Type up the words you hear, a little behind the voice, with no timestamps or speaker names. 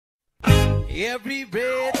Every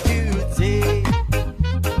breath you take,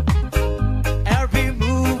 every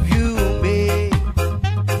move you make,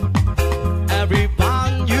 every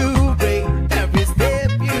bond you break, every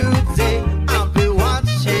step you take, I'll be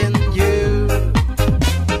watching you.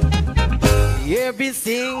 Every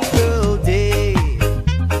single day,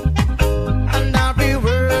 and every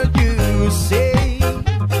word you say,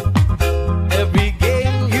 every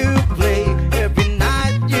game you play, every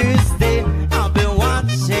night you stay, I'll be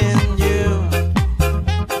watching you.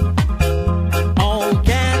 Oh,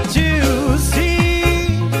 can't you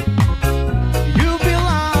see? You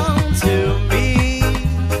belong to me.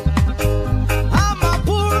 I'm a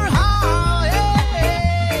poor heart,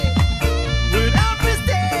 with every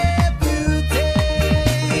step you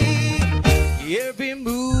take, every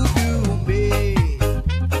move you make,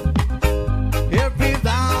 every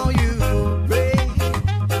vow you break,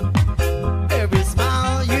 every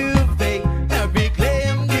smile you fake, every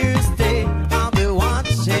claim you stay, I'll be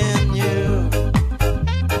watching you.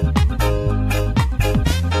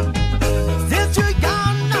 Since you're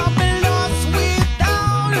gone, I've been lost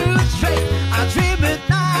without a trace. I dream at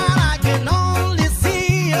night, I can only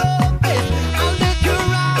see your face. I look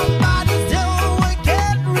around, but it's still I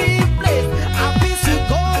can't replace. I feel so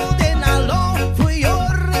cold and I long for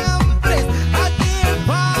your embrace. I can't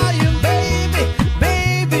find you, baby,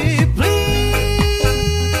 baby, please.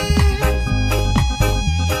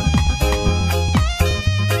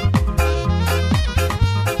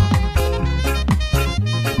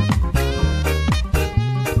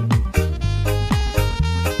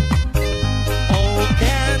 Oh,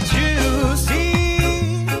 can't you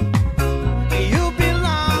see? You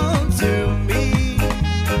belong to me.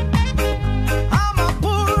 I'm a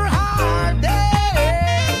poor hearted,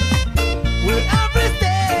 with every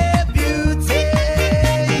step you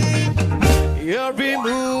take, every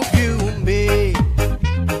move you make,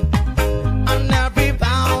 and every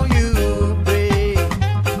vow you break,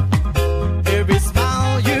 every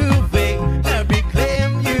smile you fake, every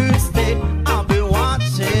claim you stay, I'll be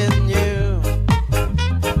watching you.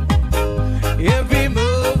 Every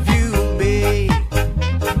move you make,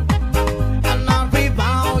 and every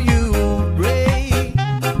vow you break,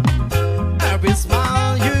 every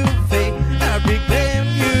smile you fake, every claim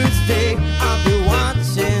you stay, I'll be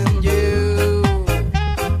watching you.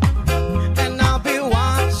 And I'll be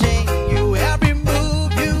watching you. Every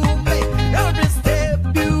move you make, every step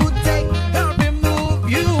you take, every move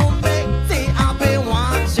you make, see, I'll be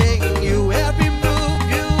watching you. Every move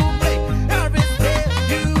you make, every step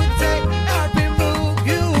you take, every move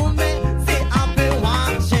you make, see, I'll be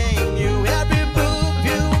watching you. Every move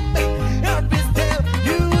you make, every step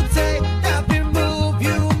you take, every move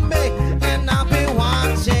you make, and I'll be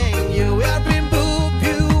watching you. Every move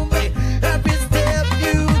you make, every step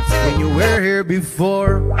you take. When you were here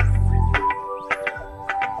before,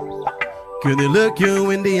 couldn't look you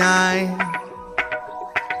in the eye.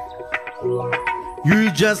 You're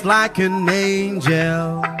just like an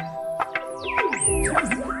angel.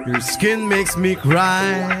 Your skin makes me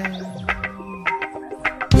cry.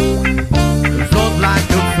 You float like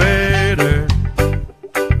a feather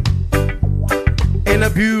in a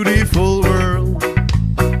beautiful world.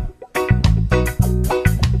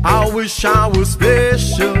 I wish I was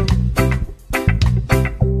special.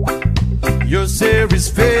 You're very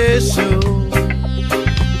special,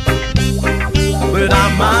 but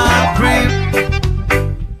I'm a creep.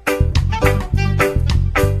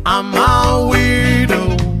 I'm a weirdo.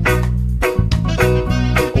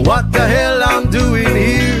 What the hell I'm doing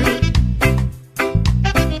here?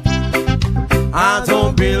 I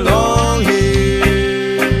don't belong here.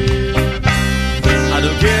 I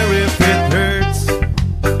don't care if it hurts.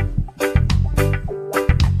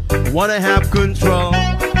 I wanna have control.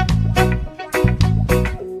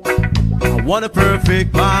 I want a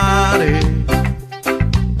perfect body.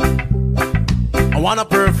 I want a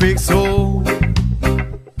perfect soul.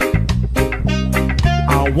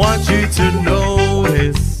 I want you to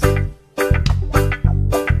notice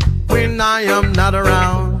when I am not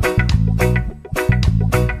around.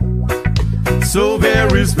 So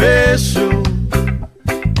very special.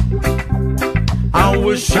 I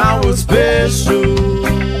wish I was special,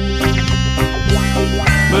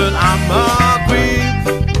 but I'm a queen.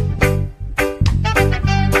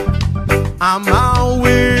 I'm a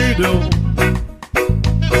weirdo.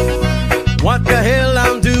 What the hell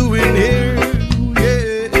I'm doing here?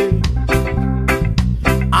 Yeah,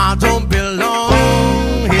 I don't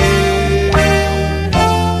belong here.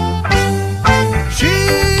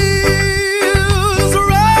 She's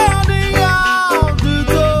running out the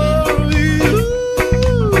door.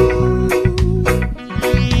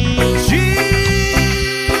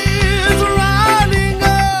 She's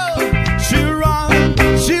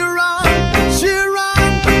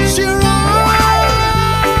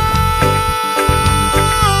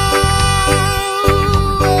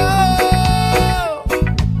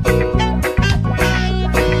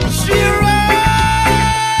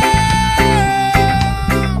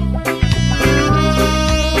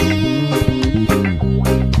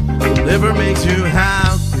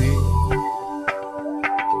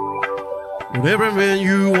when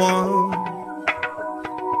you want.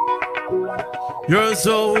 You're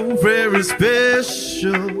so very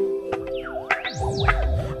special.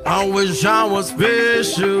 I wish I was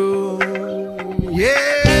special.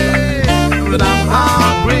 Yeah, but I'm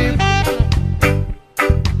hungry.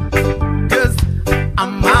 'Cause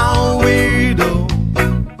I'm a widow.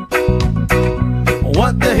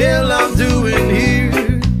 What the hell I'm doing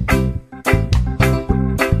here?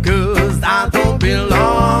 'Cause I don't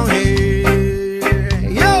belong here.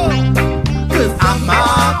 Yo, 'cause I'm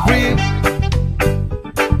hungry.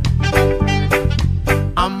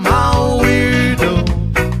 I'm a weirdo.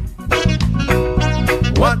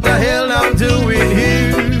 What the hell I'm doing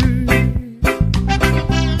here?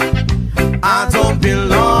 I don't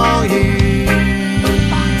belong here.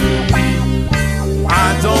 I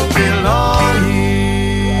don't belong here.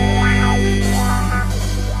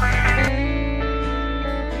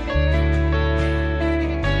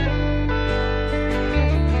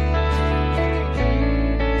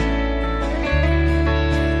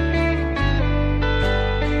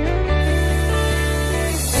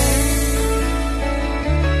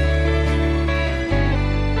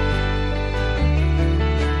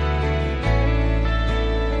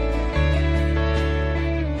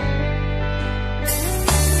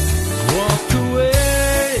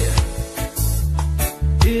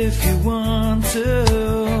 If you want to,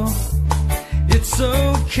 it's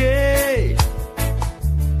okay.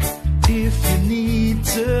 If you need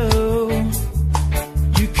to,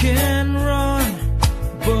 you can run,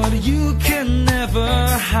 but you can never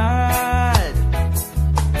hide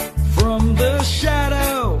from the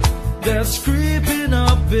shadow that's creeping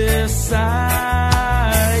up beside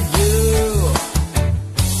you.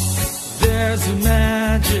 There's a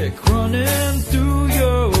magic running through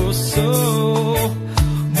your soul,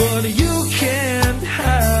 but you can't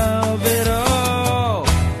have it all.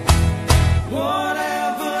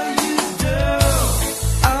 Whatever you do,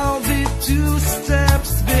 I'll be 2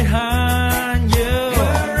 steps behind you.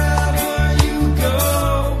 Wherever you go,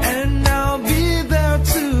 and I'll be there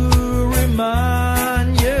to remind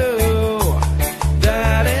you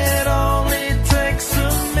that it only takes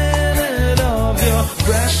a minute of your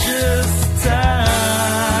precious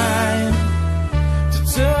time to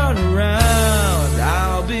turn around.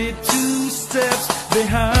 I'll be 2 steps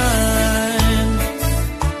behind.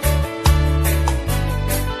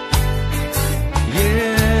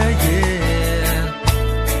 Yeah, yeah.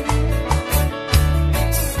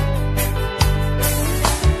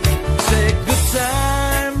 Take the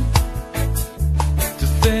time to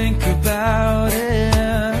think about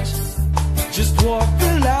it. Just walk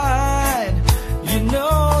the line. You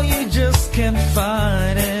know you just can't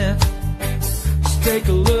find it. Just take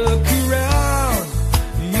a look around.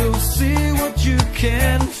 You'll see what you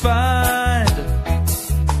can find.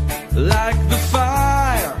 Like the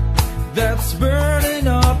fire that's burning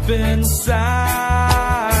up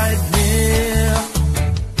inside me.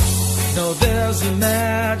 No, there's a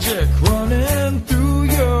magic running through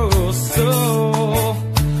your soul,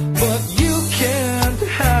 but you can't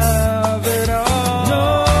have it all. No,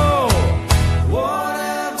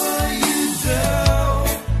 whatever you do,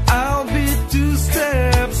 I'll be 2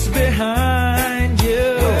 steps behind you.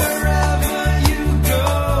 Wherever you go,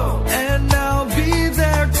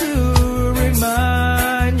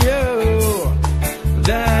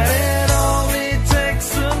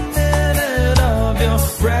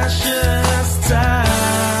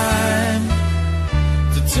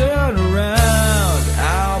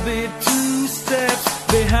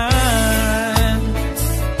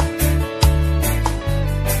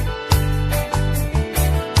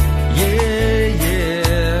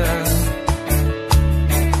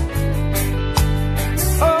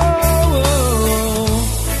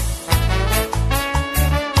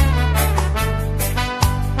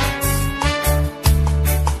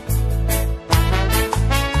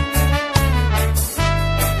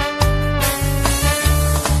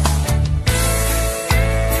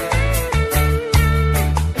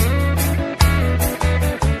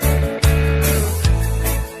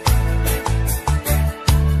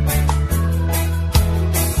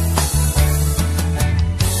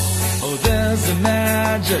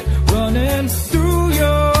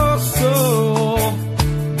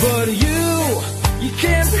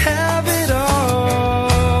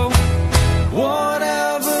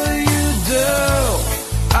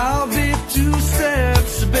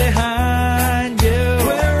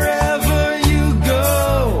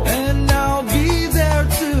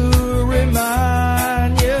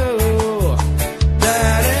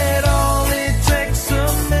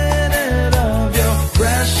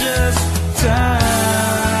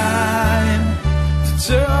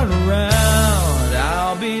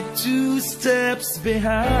 two steps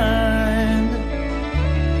behind.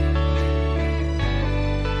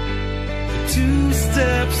 Two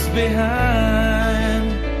steps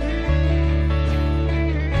behind.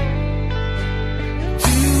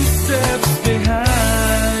 Two steps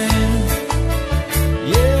behind.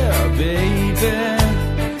 Yeah, baby.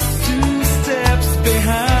 Two steps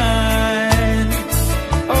behind.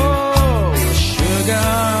 Oh,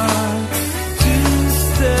 sugar. Two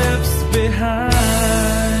steps behind.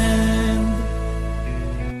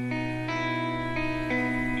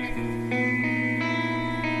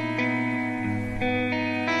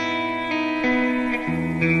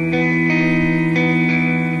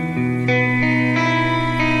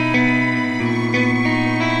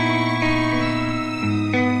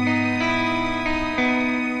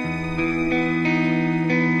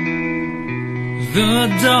 The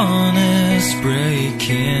dawn is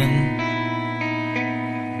breaking,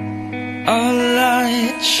 a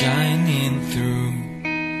light shining through.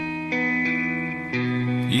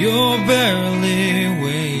 You're barely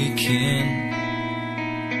waking,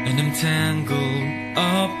 and I'm tangled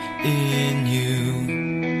up in you.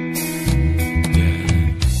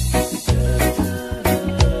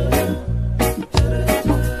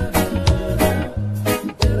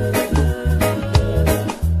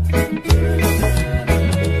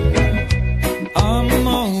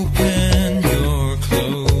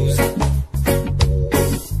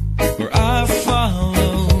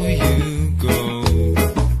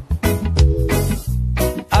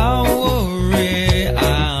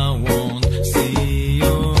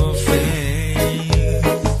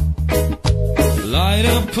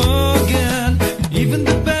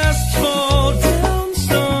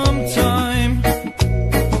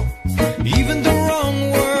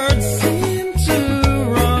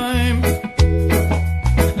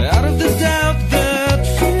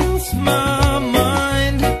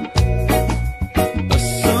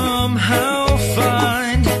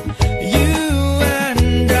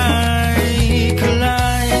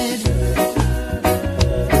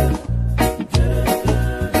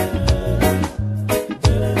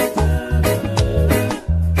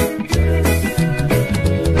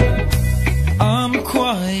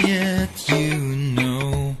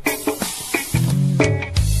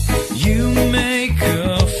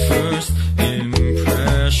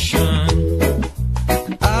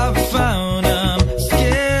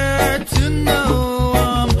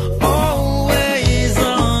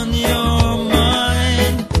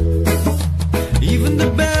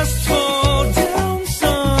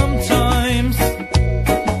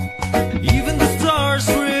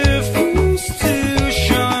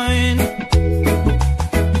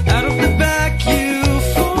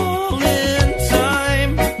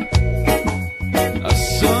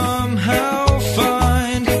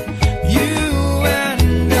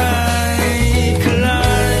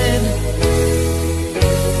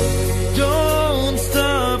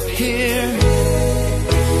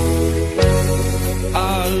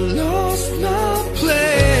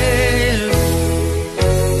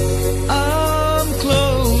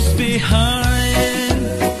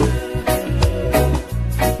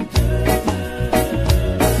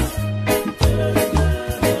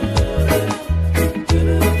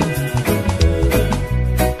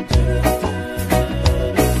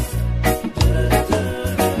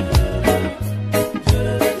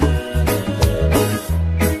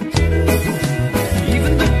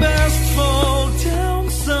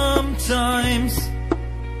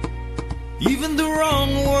 Even the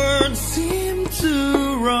wrong words seem to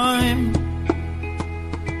rhyme.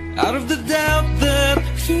 Out of the doubt that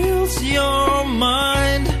fills your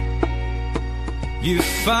mind, you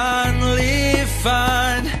finally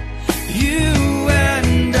find you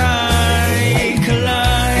and I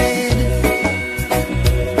collide.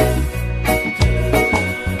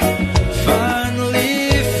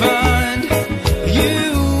 Finally find you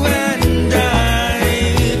and I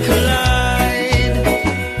collide.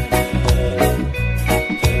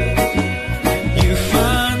 You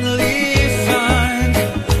finally find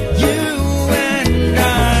you and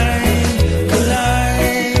I collide.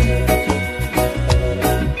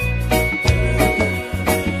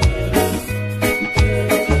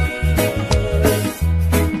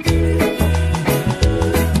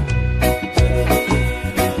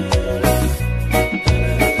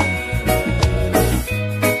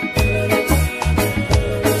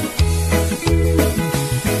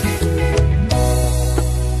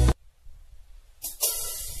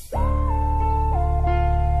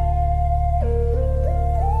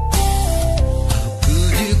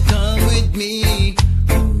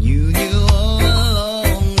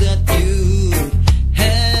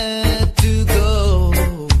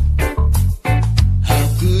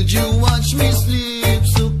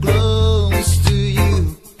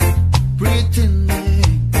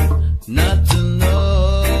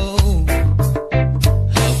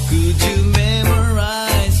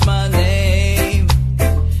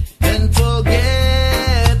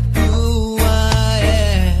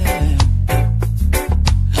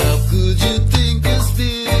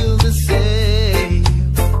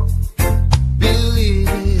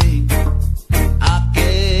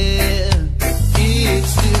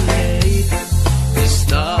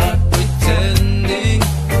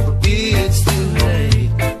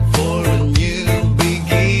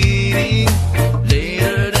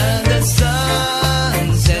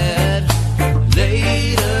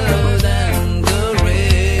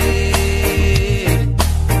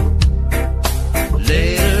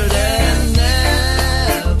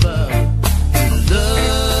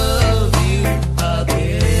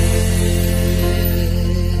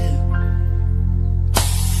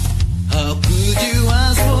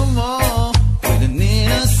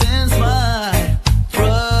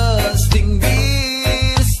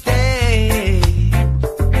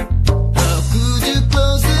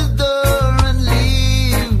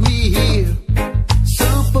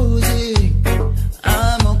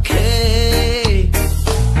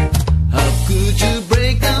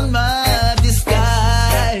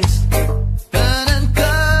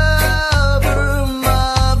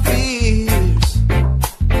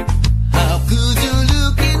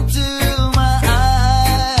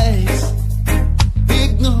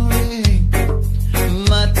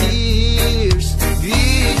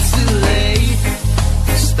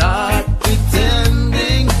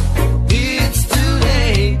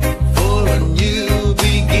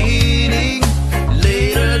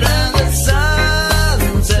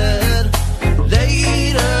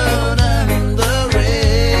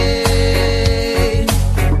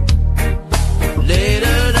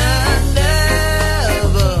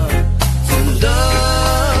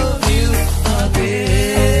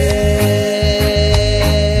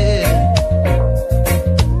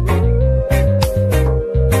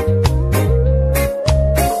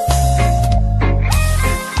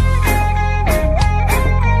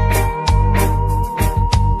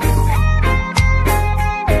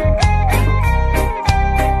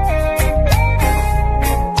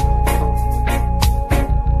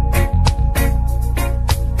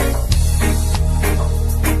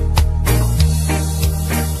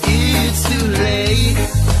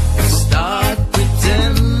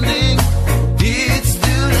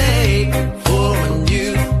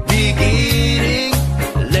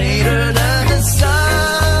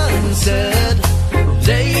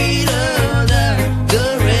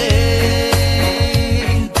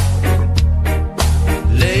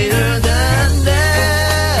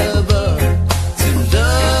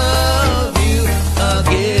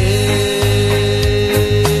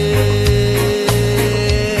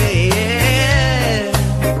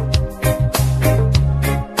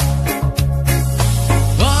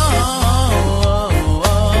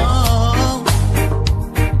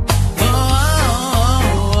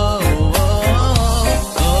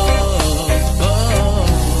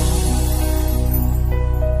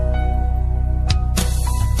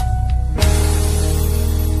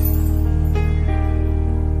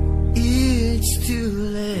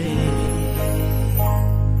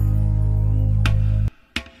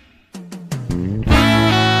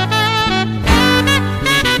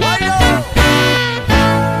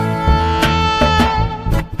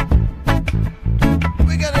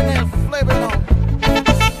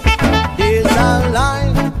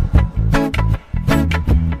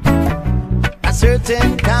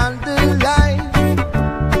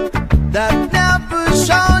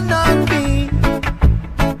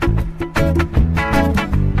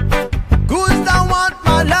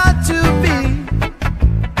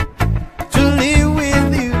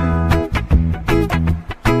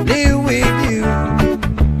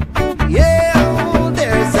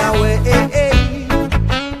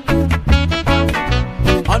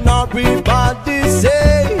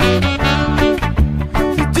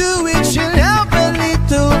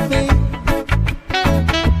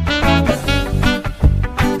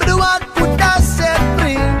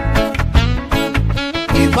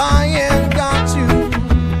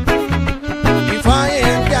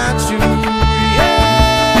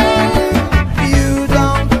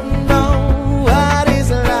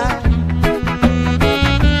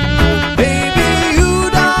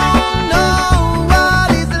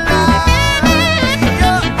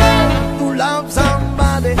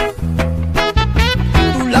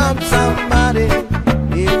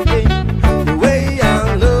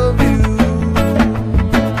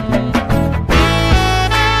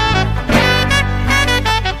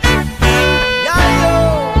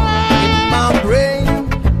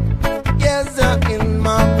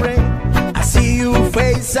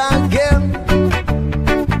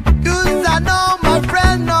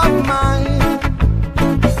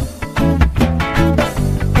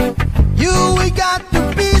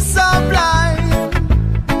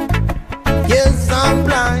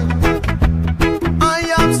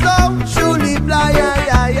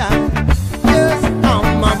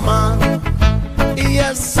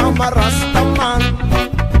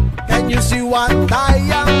 what I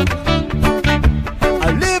am. I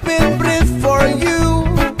live and breathe for you.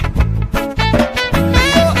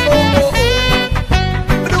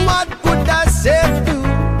 But what could I say to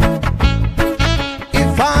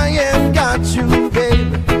if I ain't got you,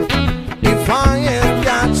 baby? If I ain't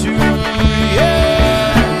got you,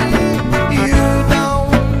 yeah. You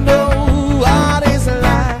don't know what it's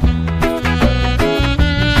like,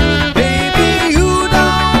 baby. You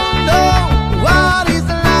don't know what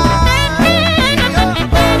it's like,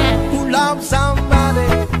 to love somebody,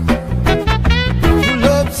 to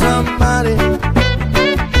love somebody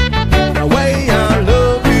the way I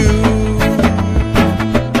love you.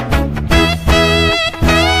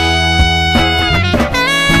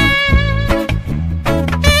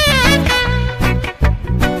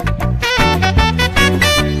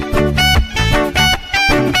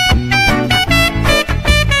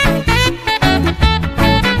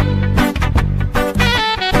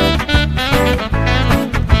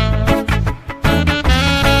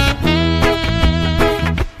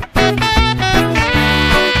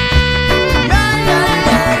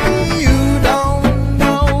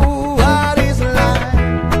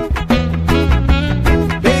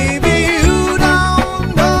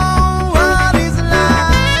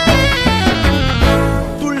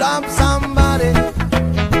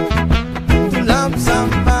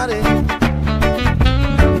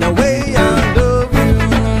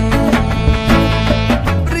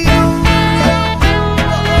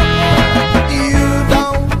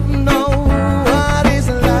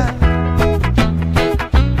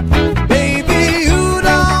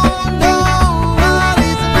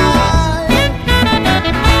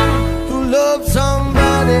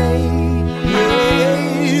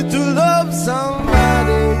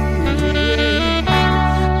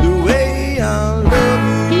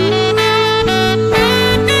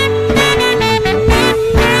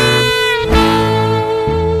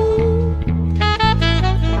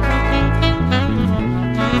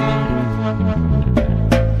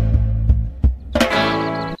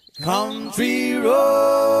 Country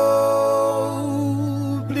road,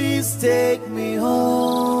 please take me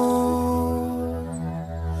home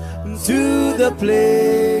to the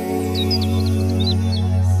place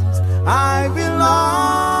I belong.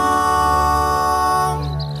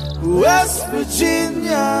 West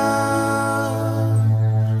Virginia,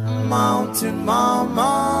 Mountain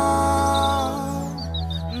Mama,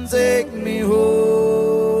 take me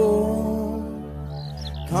home.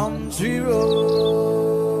 Country road.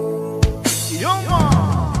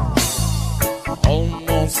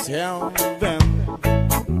 Almost heaven,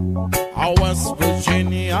 West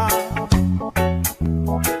Virginia,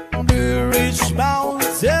 the rich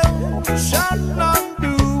mountain shall not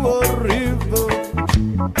do a river.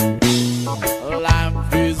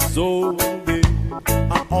 Life is older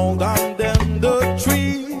and older than the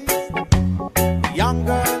trees,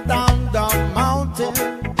 younger than the mountain,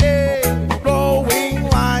 hey, blowing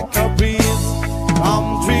like a breeze.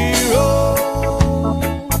 Country road,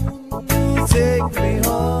 take me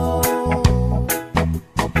home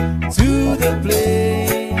to the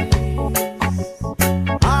place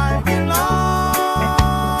I belong.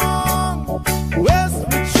 West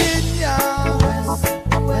Virginia,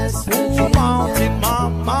 West Virginia, Mountain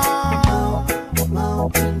Mama,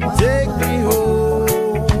 take me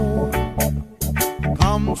home.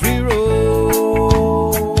 Country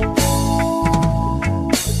road,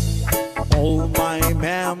 all my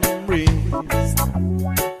memories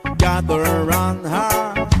gather around her.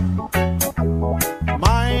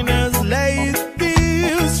 Mine is lazy,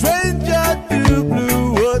 stranger to blue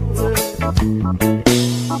water,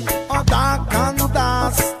 a dark and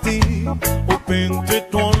dusty,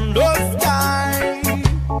 painted on the sky.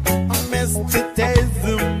 A misty taste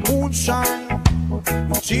the moonshine,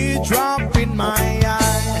 she dropped in my eye.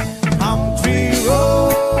 Country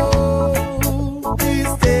road,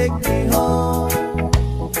 please take me home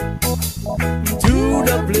to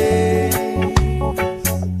the place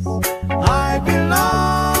I belong.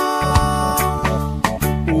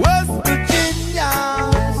 West Virginia,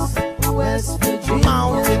 West Virginia,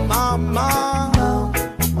 Mountain Mama,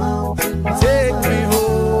 take me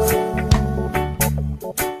home.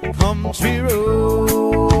 Country road.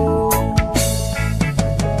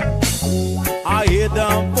 I hear the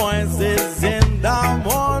voices in the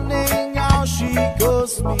morning, how she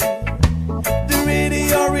calls me. The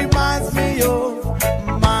radio reminds me of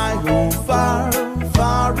my home far,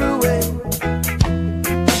 far away.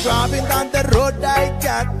 Driving down the road, I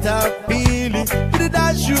got a feeling that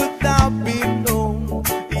I should have been known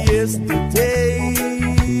yesterday.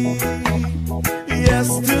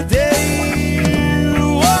 Yesterday,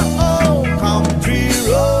 oh, country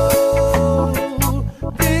road,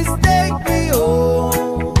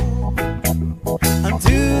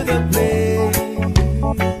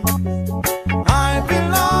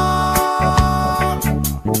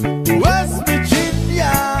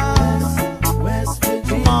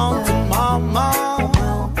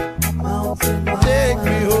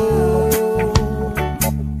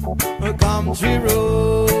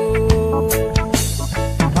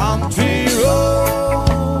 country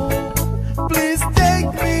road, please take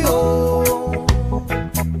me home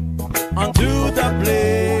unto the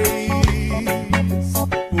place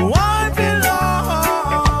I belong.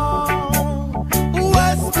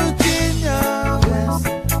 West Virginia,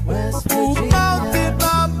 West Virginia, Mountain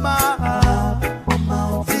Mama,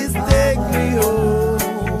 please take me home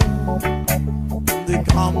the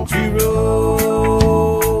country road.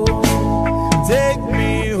 Take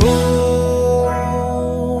me home,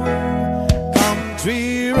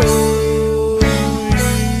 country road.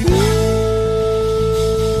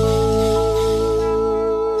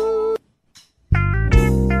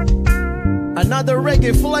 Another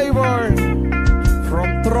reggae flavor from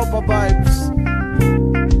Tropa Vibes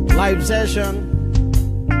live session.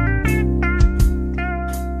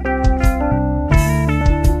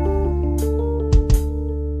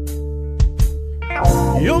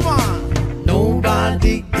 You man,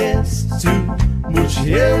 nobody gets too much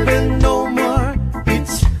heaven no more.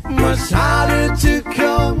 It's much harder to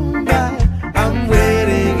come by. I'm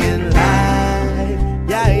waiting in line.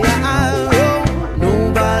 Yeah, yeah. Oh,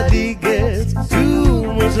 nobody gets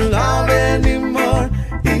too much love anymore.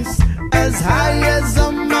 It's as high as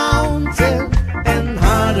a mountain and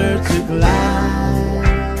harder to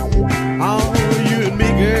climb. Oh, you and me,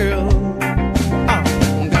 girl.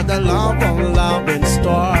 Got the love in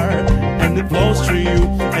store, and it flows through you,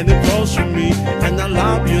 and it flows through me, and I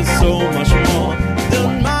love you so much more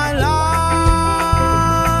than my life.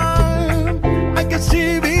 I can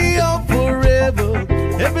see we are forever.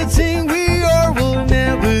 Everything we are will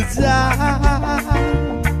never die.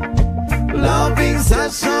 Loving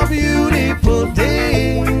such a beautiful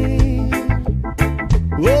day.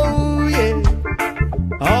 Oh yeah.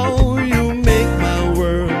 Oh, you make my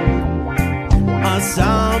world a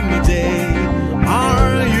summer day.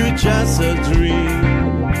 Are you just a dream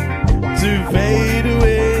to fade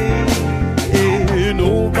away? Yeah,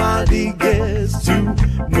 nobody gets too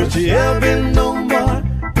much heaven no more.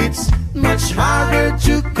 It's much harder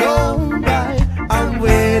to come by. I'm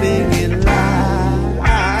waiting in line.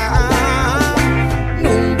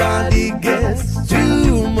 Nobody gets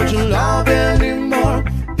too much love anymore.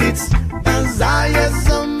 It's as high as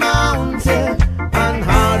a mountain and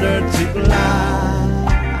harder to climb.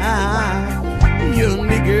 You and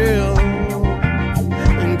me, girl,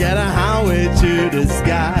 and get a highway to the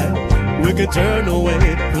sky. We could turn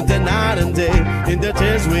away from the night and day in the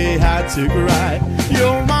tears we had to cry.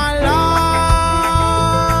 You're my love.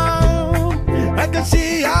 I can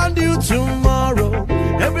see I do tomorrow.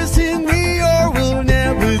 Everything we are will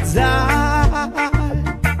never die.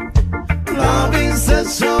 Love is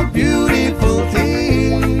such a beautiful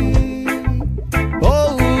thing.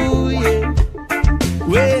 Oh yeah.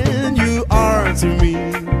 When you are to me,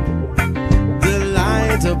 the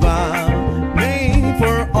light above, made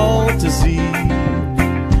for all to see,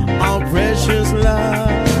 our precious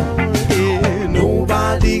love. Yeah,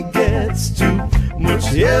 nobody gets too much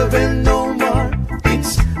heaven no more.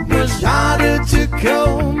 It's much harder to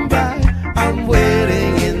come by. I'm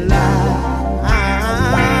waiting in line.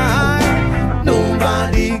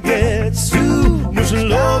 Nobody gets too much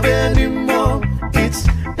love anymore. It's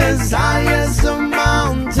as high as a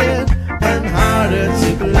mountain and harder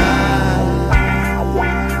to climb.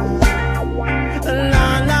 La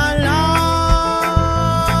la la.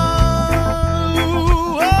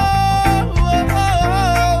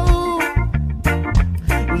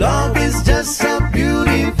 Love is just a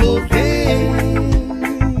beautiful thing.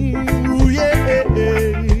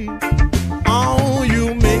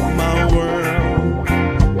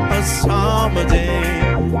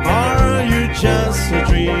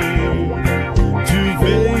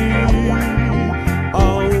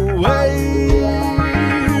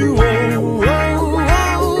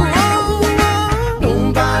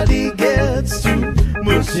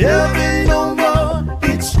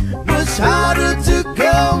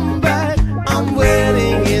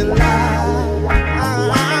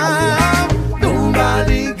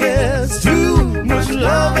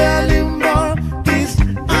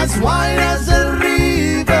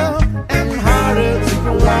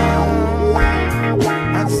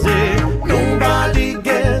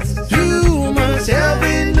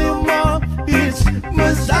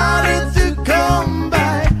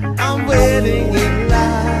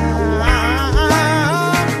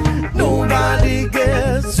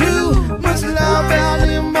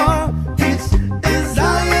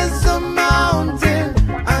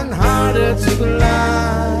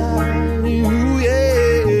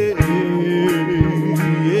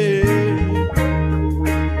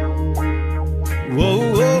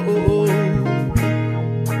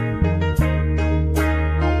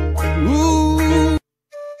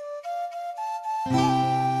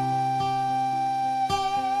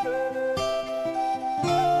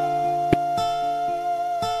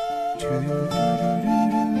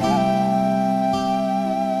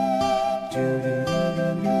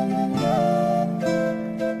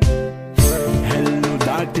 Hello,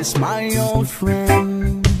 darkness, my old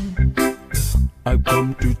friend. I've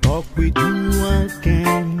come to talk with you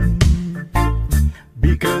again,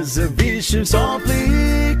 because the vision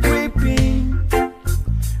softly creeping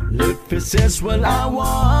left faces while I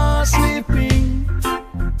was sleeping.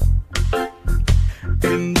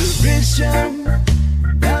 In the vision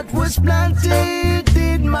that was planted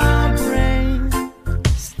in my brain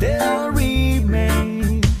still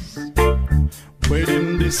remains,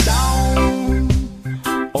 within the sound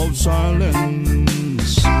of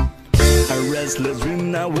silence. A restless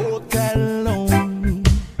wind I walk alone,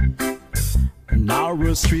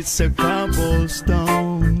 narrow streets of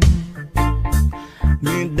cobblestone,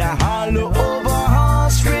 near the hollow of a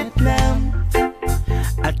street lamp.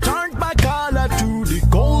 I turned my collar to the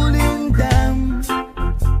golden dam.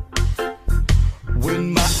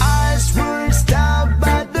 When my eyes were stabbed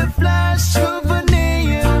by the flash of a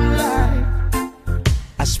neon light,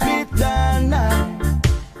 I spit the night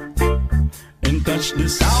and touched the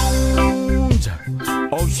sound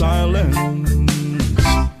of silence. And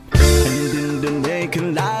in the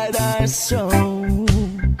naked light I saw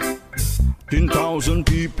 10,000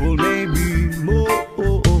 people, maybe more.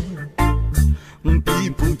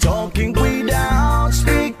 People talking without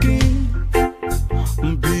speaking,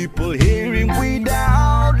 people hearing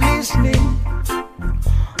without listening,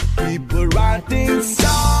 people writing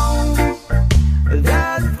songs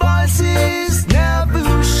that voices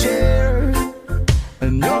never share,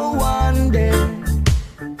 and no one dare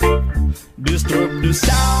disturb the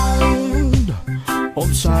sound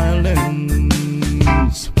of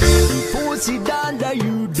silence. For that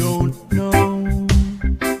you don't know,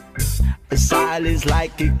 silence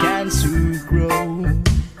like a cancer grows.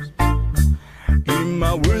 In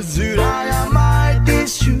my words that I might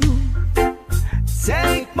diss you,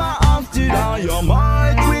 take my arms that I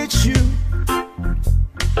might reach you,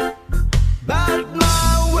 but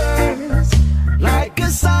my words like a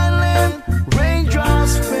silent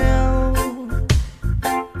raindrops fell.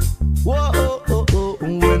 Whoa,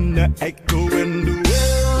 when the echo in the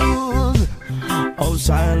world of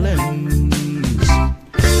silence,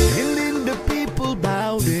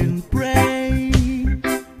 bowed and pray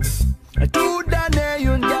to the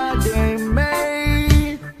neon that they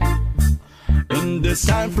made, and the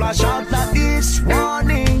sun flashed out that is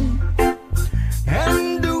warning,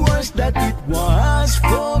 and the words that it was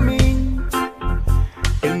forming,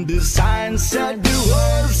 and the sign said the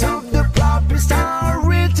words of the prophets are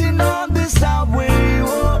written on the subway.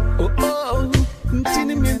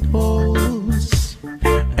 Tenement halls,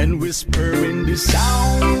 and whispering the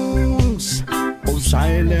sounds of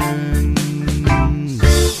silence.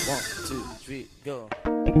 1, 2, 3, go.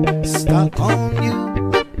 Stuck on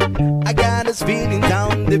you, I got this feeling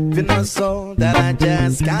down deep in my soul that I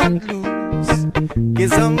just can't lose,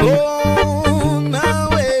 'cause I'm on my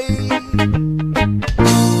way.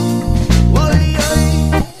 Whoa,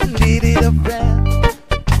 needed a friend,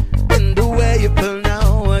 and the way you feel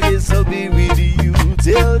now, I guess I'll be with you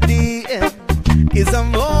till the end, 'cause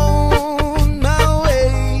I'm on my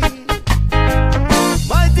way.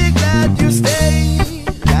 Mighty glad you stay.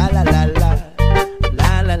 La la la la,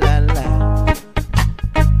 la la la la.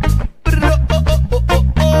 Oh oh oh oh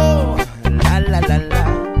oh, la la la la,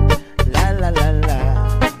 la la la la.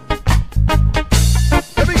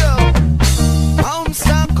 Here we go. I'm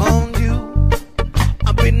stuck on you.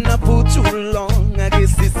 I've been up for too long. I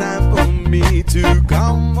guess it's time for me to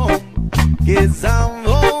come home, 'cause I'm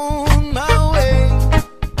on my way.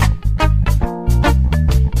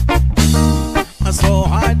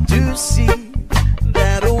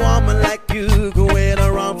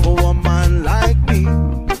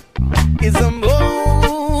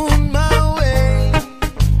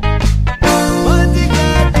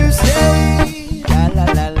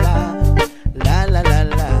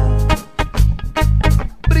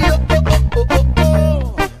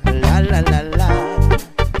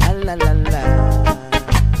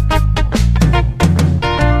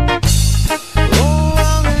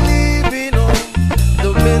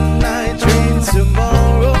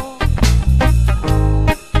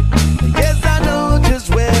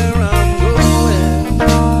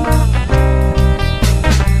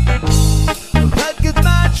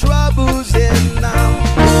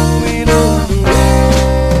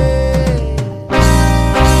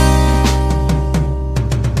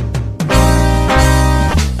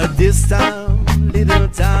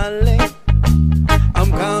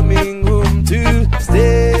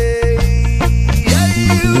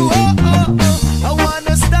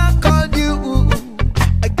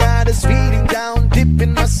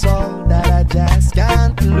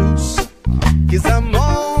 'cause I'm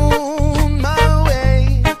on my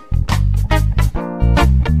way.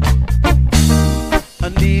 I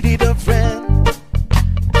needed a friend,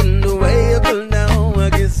 and the way I feel now, I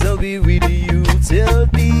guess I'll be with you till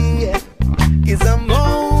the end, 'cause I'm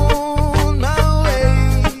on my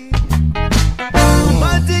way. I'm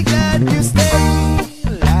mighty glad you stayed.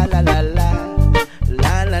 La la la la,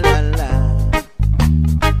 la la la la.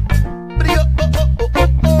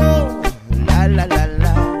 La la la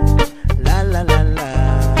la, la la la la.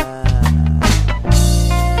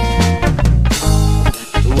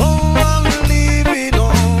 Oh, I'm leaving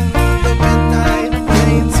on the midnight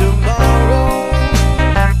train tomorrow,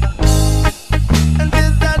 and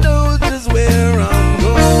this I know just where I'm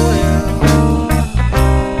going. Oh,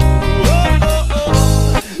 oh, oh,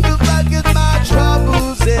 if I get my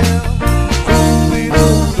troubles in, throw it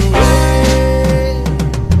all away.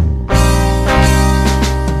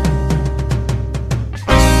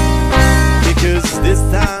 Because this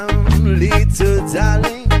time, little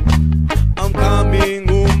darling, I'm coming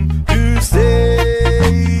home to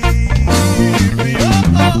stay. Oh,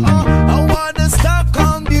 oh, oh, I wanna stuck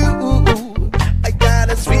on you. I got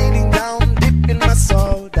this feeling down deep in my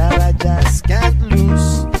soul that I just can't lose,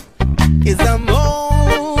 'cause I'm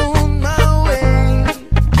on my way.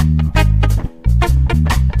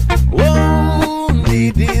 Oh,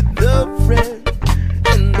 needed the friend,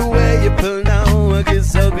 and the way you pull now, I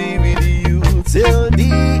guess I'll be with you till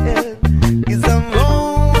the end, 'cause I'm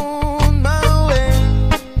on my way.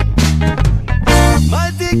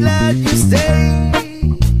 Mighty glad you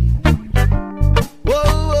stayed.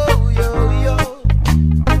 Whoa, whoa, yo, yo.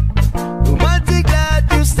 Mighty glad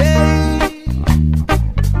you stayed.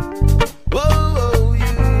 Whoa, whoa,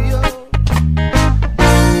 yo, yo.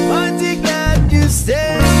 Mighty glad you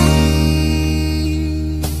stayed.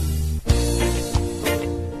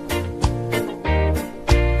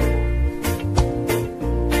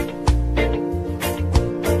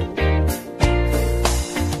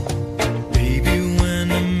 Baby, when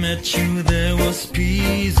I met you, there was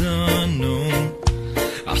peace unknown.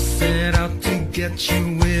 I set out to get you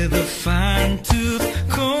with a fine tooth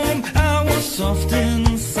comb. I was soft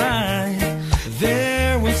inside.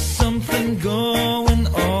 There was something going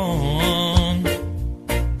on.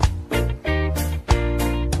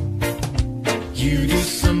 You do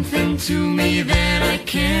something to me that I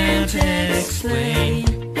can't explain.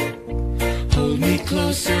 Hold me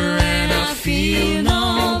closer and I feel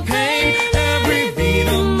no pain. Every beat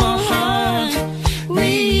of my heart,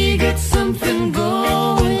 we got something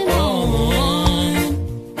going on.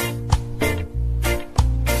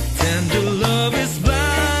 Tender love is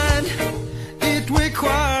blind, it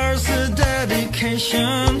requires a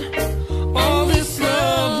dedication. All this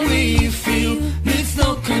love we feel needs no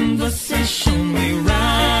conversation. We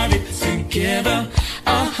ride it together,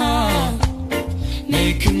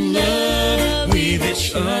 making love with each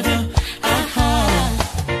other.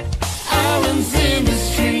 Islands in the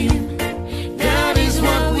stream, that is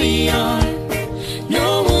what we are. No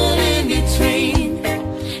one in between.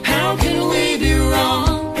 How can we be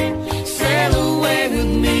wrong? Sail away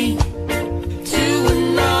with me to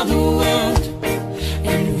another world,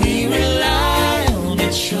 and we rely on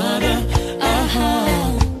each other.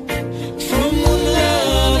 From one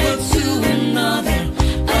lover to another.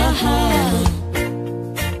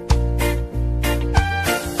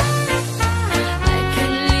 I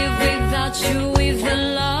can live without you if the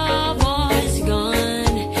love was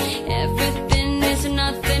gone. Everything is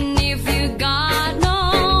nothing if you got no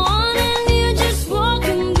one, and you just walk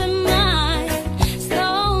in the night,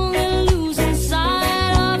 slowly losing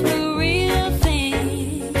sight of the real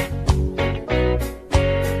thing.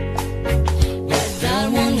 But that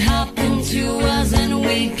won't happen to us, and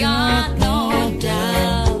we got no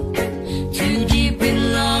doubt. Too deep in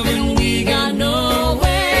love, and we got no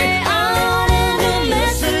way out, and the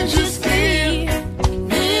message is clear.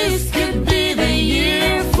 This could be the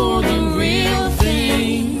year for the real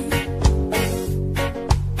thing.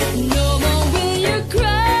 No more will you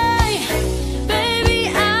cry, baby,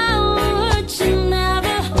 I'll hurt you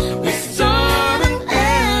never. We start and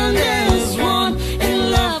end as one, in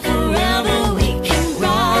love forever. We can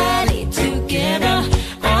ride it together,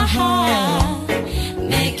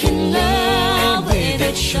 making love with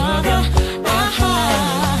each other.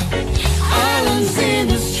 Islands in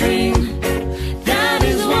the stream, that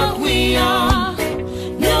is what we are.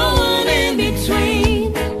 No one in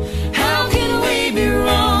between. How can we be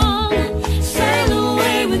wrong? Sail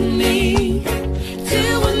away with me to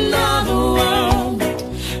another world,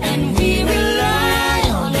 and we rely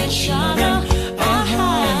on each other.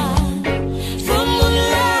 From one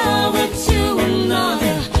lover to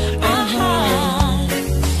another.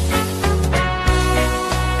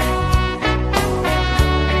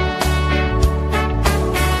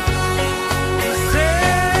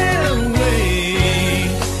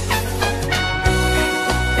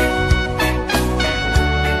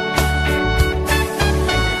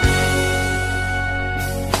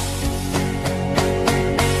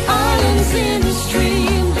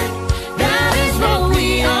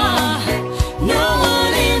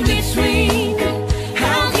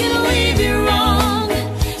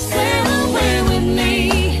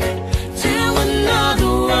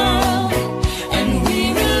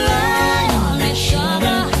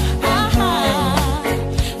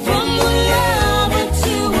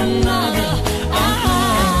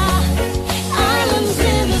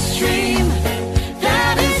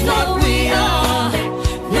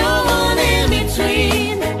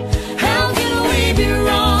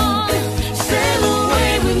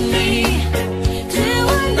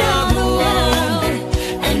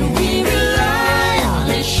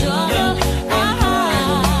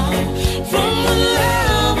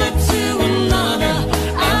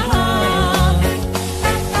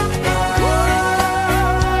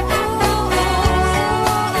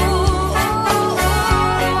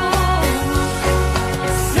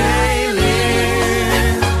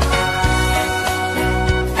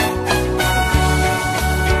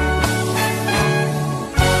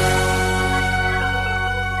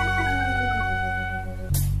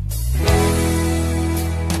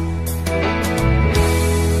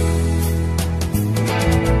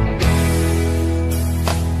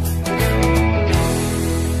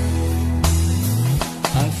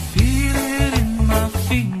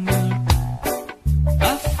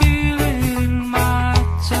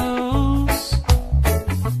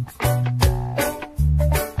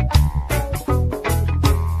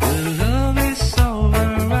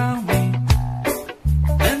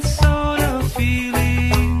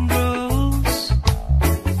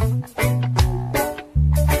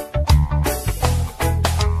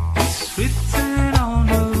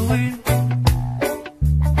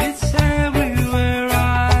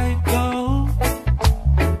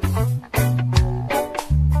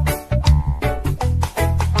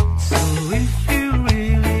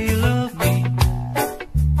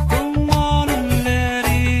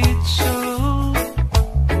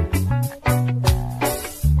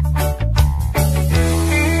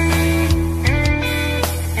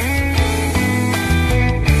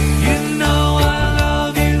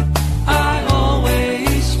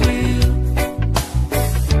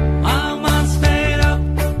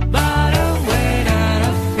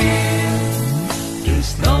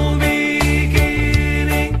 There's no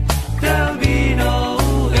beginning, there'll be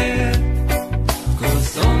no end.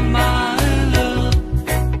 'Cause on my love,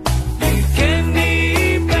 you can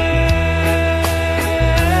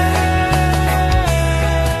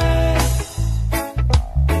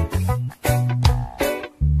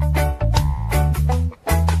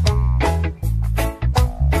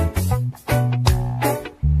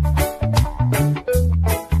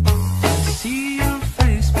see your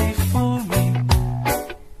face before me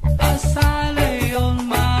as I lay on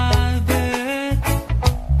my bed.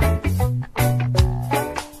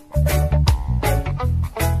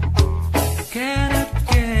 Cannot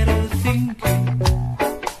get a thinking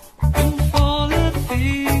of all the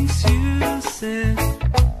things you said.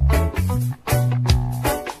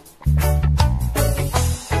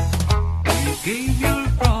 You gave your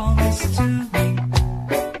promise to me,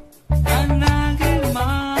 and I gave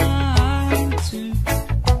mine too.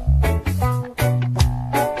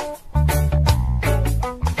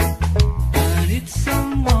 I need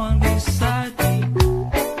someone beside me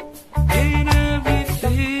in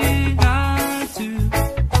everything I do.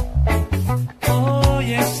 Oh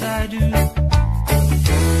yes, I do.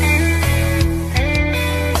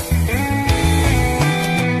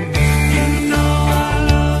 You know I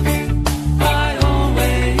love you, I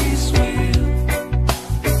always will.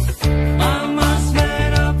 My mind's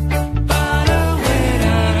made up by the way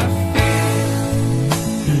that I feel.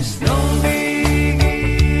 There's no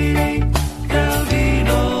beginning, there'll be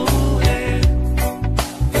no end.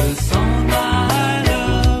 'Cause on my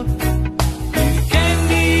love, you can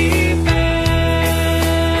depend.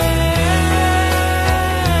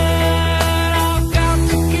 I've got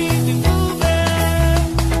to keep it moving.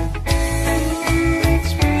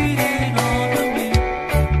 It's breathing on me.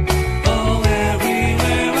 Oh,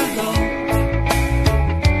 everywhere I go.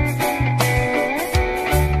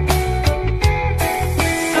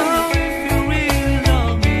 So if you really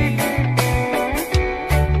love me,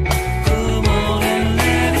 come on and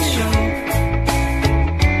let it show.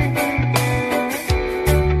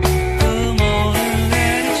 Come on and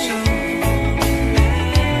let it show.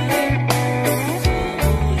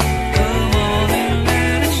 Come on and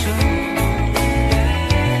let it show.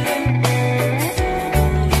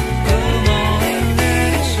 Come on and let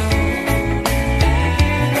it show.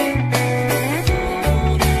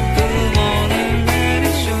 Come on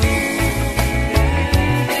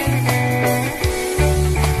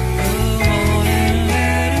and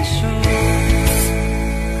let it show.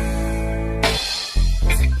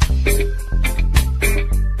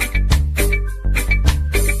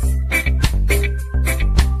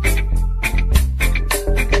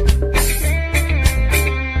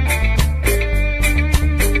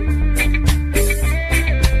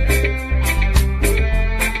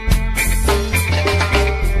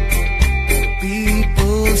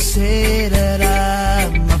 People say that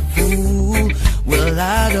I'm a fool. Well,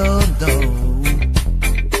 I don't know.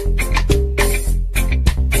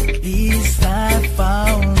 At least I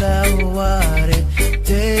found out what it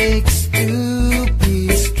takes to be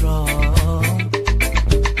strong.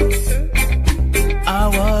 I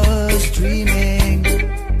was dreaming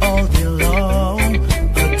all day long,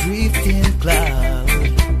 a drifting cloud.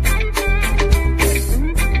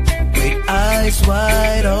 With eyes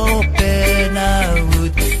wide open, I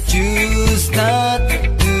would choose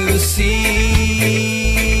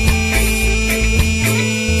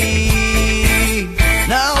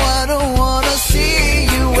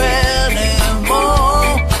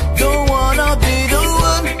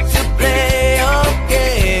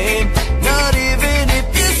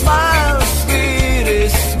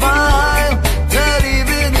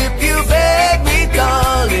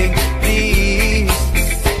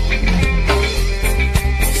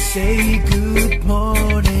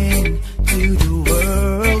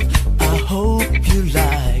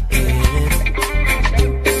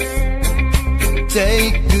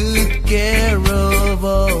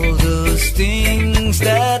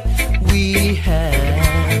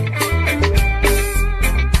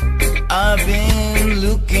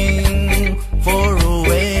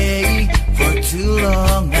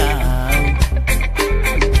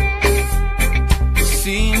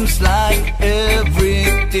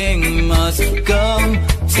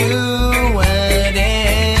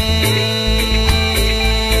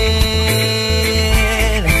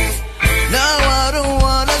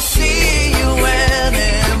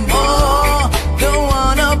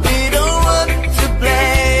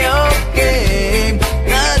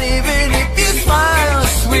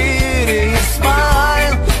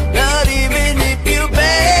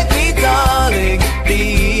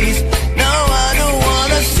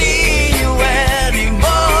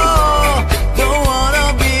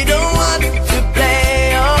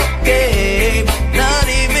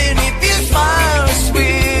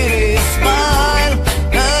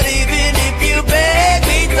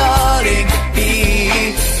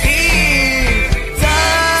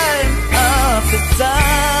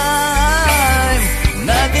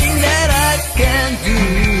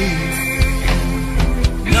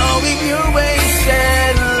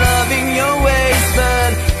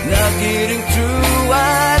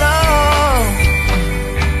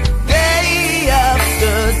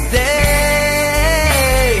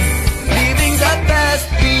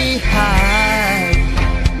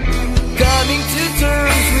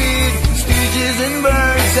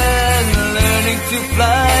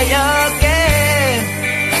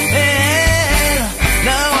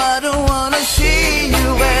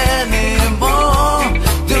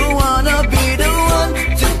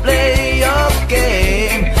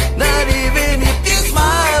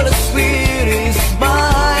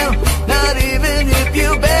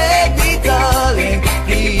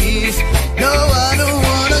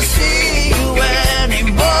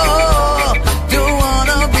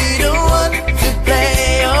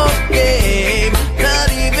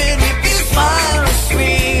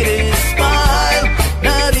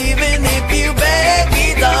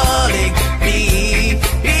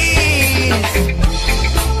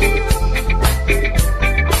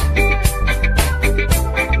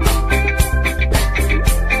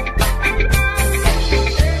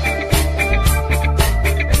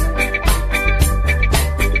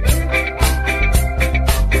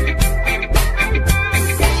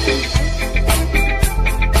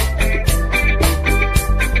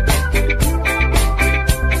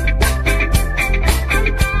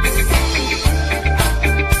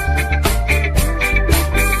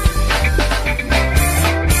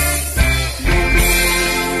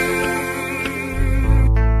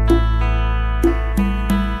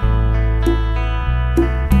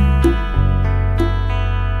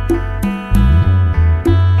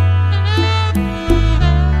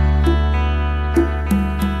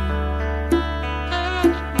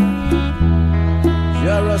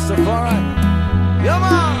Yeah,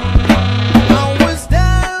 man. I was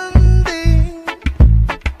standing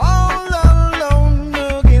all alone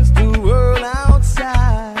against the world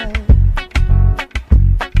outside.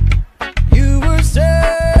 You were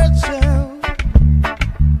searching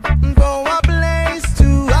for a place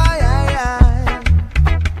to hide.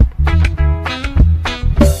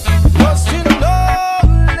 Lost and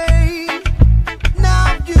lonely, now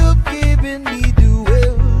you've given me the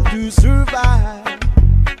will to survive.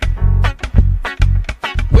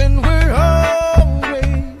 When we're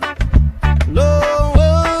hungry, Lord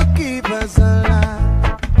will keep us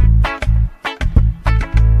alive.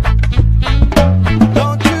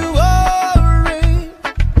 Don't you worry,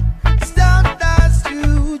 sometimes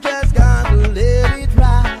you just gotta let it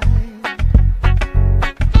ride.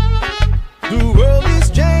 The world is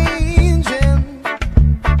changing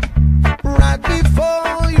right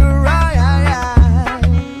before your eyes.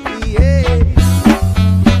 Yeah.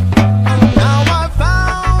 And now I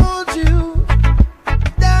found you.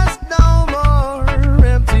 There's no more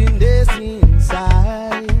emptiness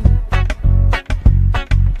inside.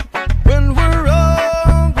 When we're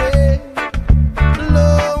hungry,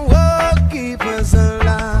 Lord will keep us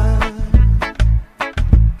alive.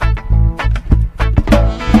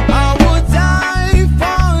 I would die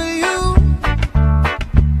for you,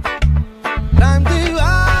 climb the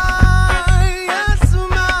highest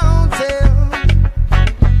mountain.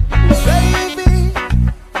 Baby,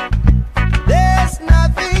 there's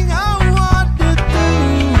nothing I want to do.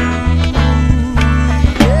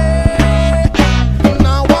 Yeah.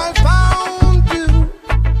 Now I found you,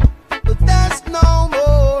 but there's no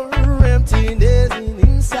more emptiness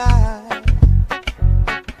inside.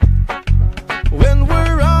 When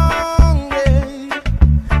we're hungry,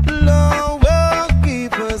 Lord will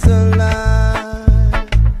keep us alive.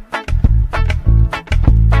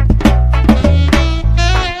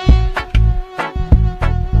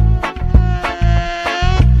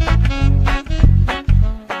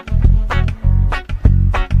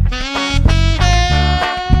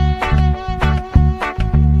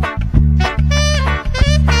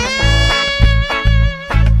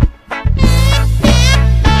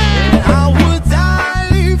 And I would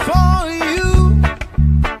die for you,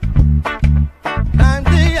 climb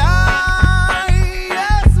the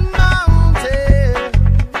highest mountain.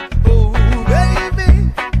 Oh, baby,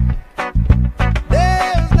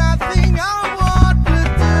 there's nothing I want to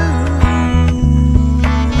do.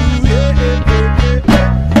 Yeah.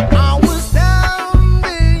 I was standing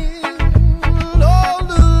all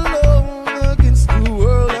alone against the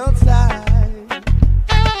world outside.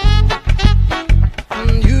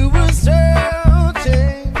 You were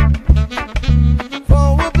searching for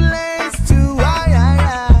a place to hide.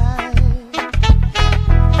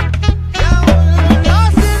 Yeah, we're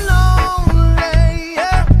lost and lonely.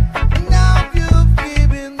 Yeah. Now you've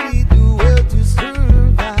given me the will to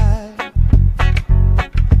survive.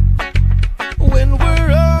 When we're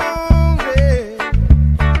hungry,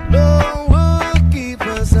 Lord will keep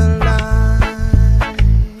us alive.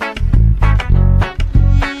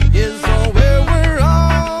 Yes, so where we're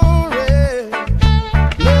hungry,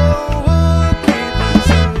 Lord will keep us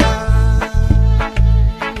alive.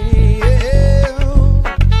 Yeah.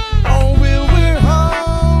 Oh, where we're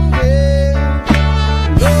hungry,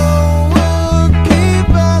 Lord will keep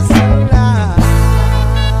us alive.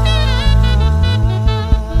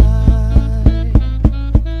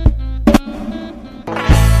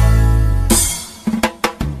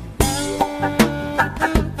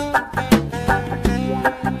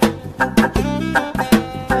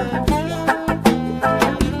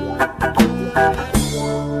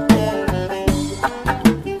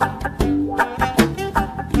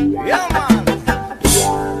 Yeah, man.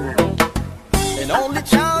 An only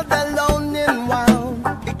child alone and wild,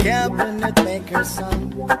 a cabinet maker's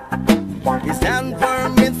son. His hand were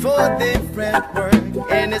meant for different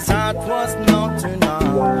work, and his heart was not to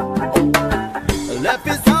none. Left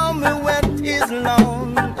his home and went his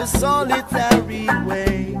lone, a solitary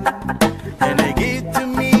way. And he gave to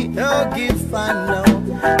me a gift I know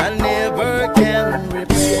I never can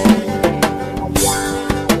repay.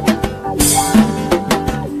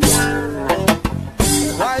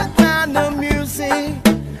 White man of music,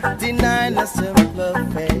 denying a simpler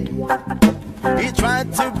fate. He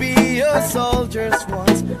tried to be a soldier's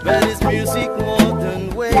once, but his music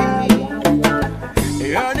modern way.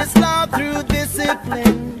 He earned his love through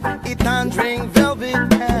discipline, he thundering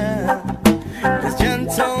velvet hair. His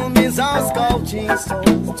gentle means our sculpting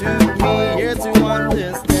souls took me years to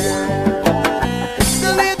understand.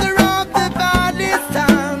 The leader of the body's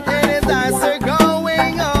time, and his eyes are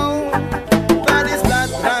going on. But his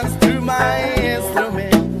blood runs through my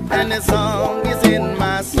instrument, and his song is in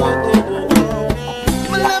my soul.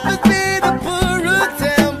 My love has been a poor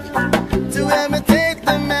attempt to imitate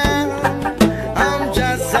the man. I'm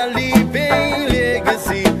just a living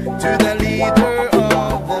legacy to the leader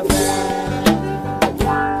of the band.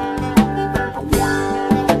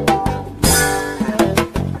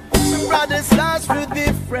 Brothers lost were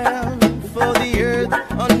different, for the earth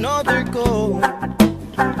another goal.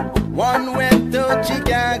 One went to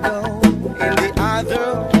Chicago and the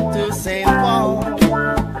other to St. Paul.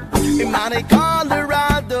 In Monte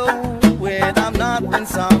Colorado, where I'm not in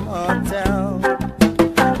some hotel.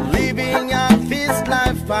 Living out this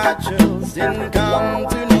life I chose, didn't come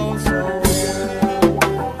to know so well.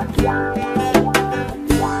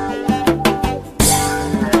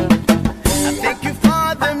 I thank you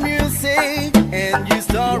for the music and your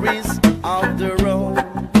stories of the road.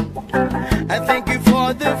 I thank you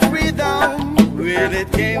for the freedom when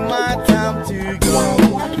it came my time to go.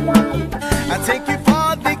 I thank you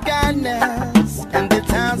for the kindness and the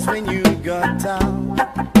times when you got down.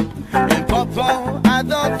 And Papa, I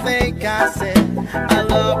don't think I said I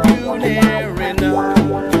love you near enough.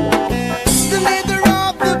 The leader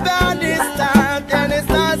of the band is tired and it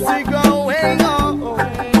starts to growing old.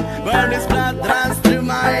 But his blood runs through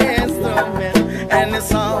my instrument and the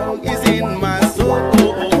song is in my soul.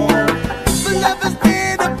 The love has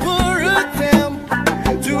been a poor attempt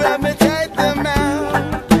to imitate the man.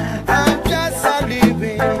 I'm just a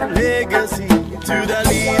living legacy to the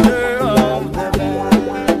leader of the band.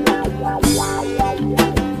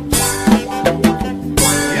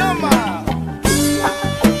 Yeah, man.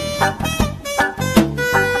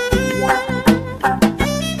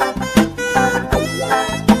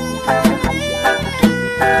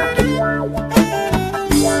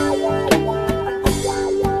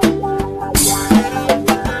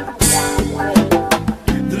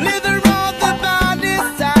 The leader of the band is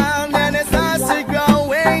down and it starts to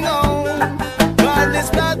growing old. But this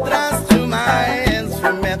blood runs through my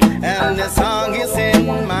instrument and the song is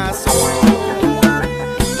in my soul.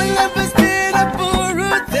 The love has been a poor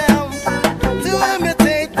attempt to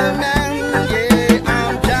imitate the man. Yeah,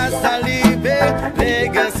 I'm just a living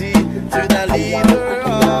legacy to the leader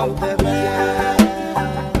of the band.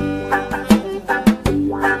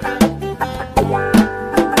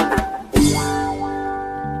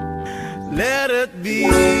 Let it be,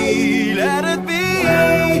 let it be,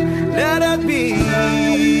 let it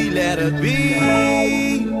be, let it be.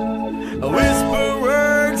 Whisper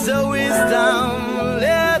words of wisdom,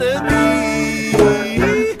 let it be.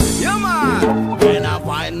 Yeah, man. When I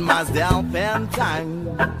find myself in time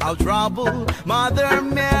of trouble, Mother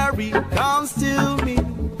Mary comes to me,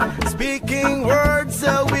 speaking words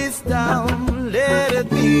of wisdom, let it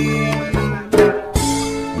be.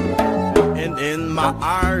 And in my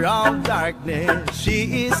hour of darkness,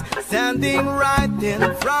 she is standing right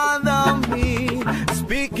in front of me,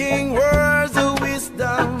 speaking words of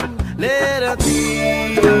wisdom, let it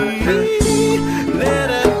be, let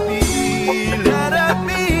it be, let it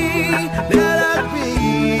be, let it be,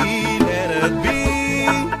 let it be.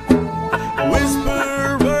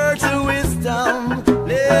 Whisper words of wisdom,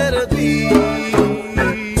 let it be.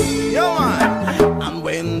 Yo, man. And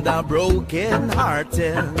when the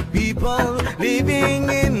broken-hearted people living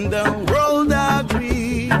in the world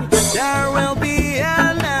agree, there will be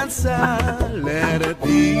an answer, let it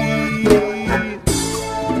be.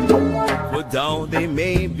 For though they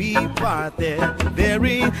may be parted, there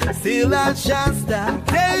is still a chance that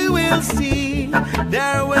they will see.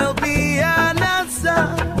 There will be an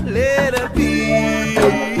answer, let it be.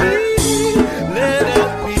 Let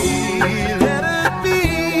it be, let it be,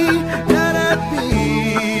 let it be,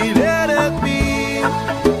 let it be.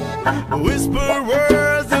 Whisper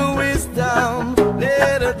words of wisdom,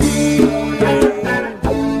 let it be.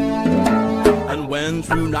 And when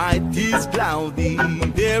through night is cloudy,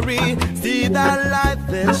 there is still that light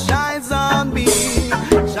that shines on me.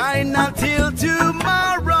 Shine until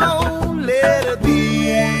tomorrow, let it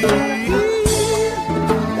be.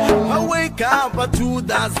 I wake up to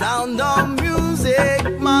the sound of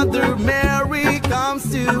music. Mother Mary comes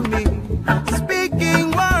to me,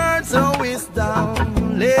 speaking words of wisdom,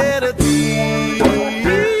 let it be.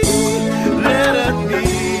 Let it be,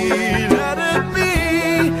 let it be,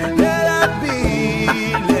 let it be,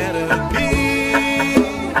 let it be.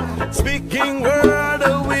 Speaking word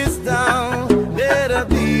of wisdom, let it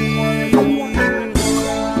be.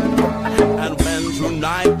 And when through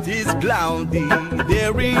night is cloudy,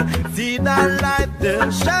 there is see the light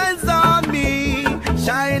that shines on me.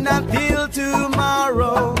 Shine until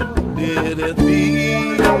tomorrow, let it be.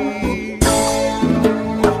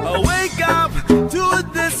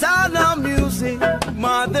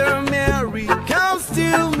 Mother Mary comes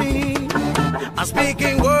to I'm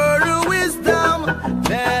speaking word of wisdom.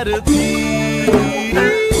 Let it be.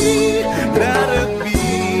 Let it be.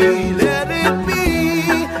 Let it be.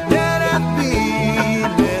 Let it be.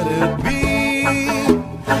 Let it be.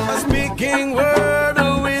 I'm speaking word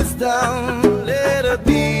of wisdom. Let it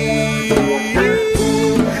be.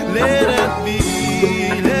 Let it be.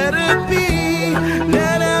 Let it be.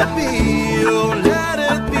 Let it be. Oh, let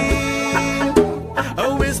it be. A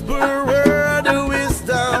whisper word of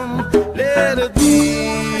wisdom. Let it be.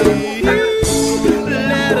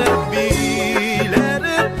 Let it be. Let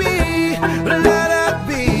it be. Let it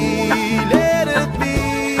be. Let it be.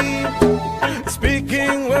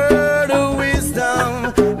 Speaking word of wisdom.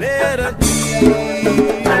 Let it be.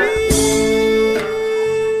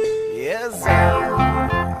 Yes, sir.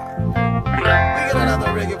 We got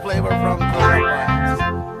another reggae flavor from Columbus.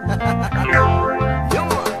 Come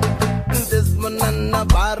on. This banana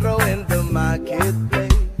barrow in the marketplace.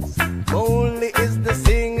 Only is the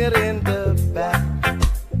singer in the back.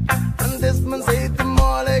 And this man say to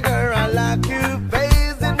Molly, girl, I like you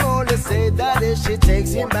face. And Molly say that if she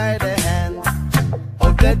takes him by the hand.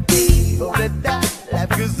 Oh, that day, oh, that life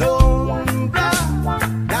goes on, blah.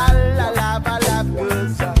 La la la, life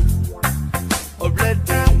goes on. Oh, that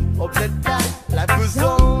day, oh, that life goes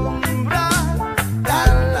on, blah. La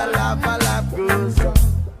la la, life goes on.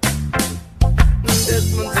 This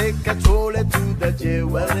man take a trolley to the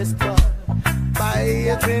jewelry store. Buy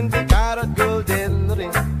a 20-carat golden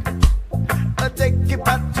ring. I take it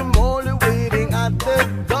back to Molly waiting at the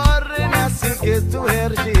door. And as he gets to her,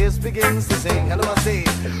 she begins to sing. And I say,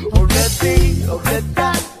 oh, that day, oh, that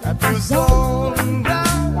life goes on, blah.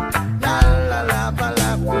 La la la,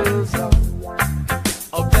 life goes on.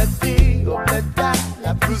 Oh, that day, oh, that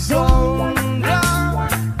life goes on, blah.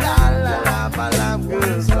 La la la, life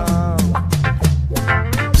goes on.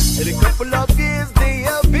 In a couple of years, they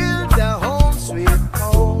have built a home sweet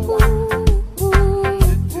home.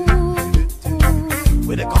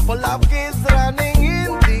 With a couple of kids running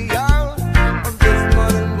in the yard. This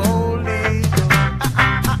morning, Molly.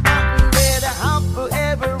 Made a house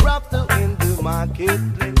forever after in the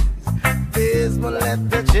marketplace. This one let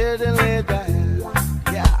the children lay down.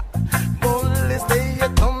 Yeah. Molly stay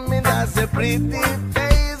at home and that's a pretty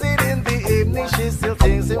face. And in the evening, she still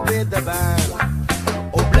thinks it with the band.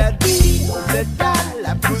 Oh, bloody, oh, bloody,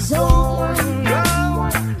 life goes on.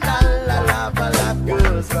 La la la, life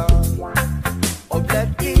goes on. Oh,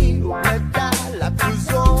 bloody, oh, bloody, life goes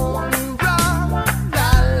on. La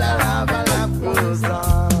la la, life goes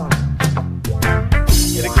on.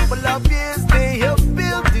 In a couple of years, they have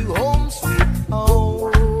built the home sweet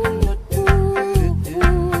home.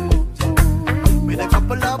 With a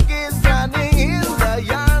couple of kids running in the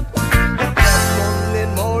yard. Molly,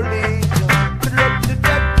 Molly,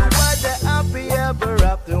 what the happy ever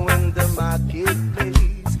after in the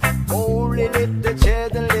marketplace. Molly let the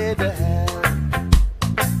children lay the hand.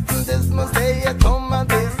 This must stay at home and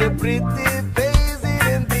there's a pretty face.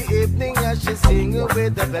 In the evening as she singing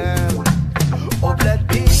with the band. Oh,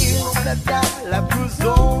 bloody, life goes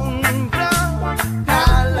on, blah. La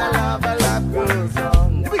la la, life goes on.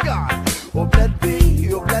 Here we go. Oh, bloody,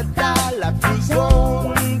 life goes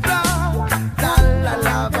on, blah. La la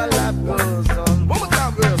la, life goes on. One more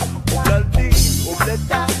time, girls. Oh, bloody,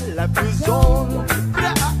 life goes on,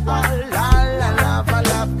 blah. La la la,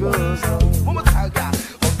 life goes on. One more time, guys.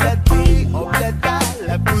 Oh, bloody,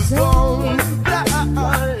 life goes on, blah.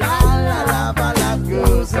 La la la, life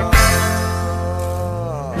goes on.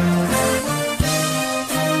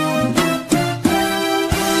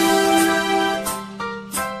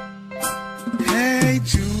 Hey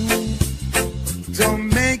Jude, don't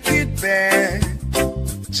make it bad.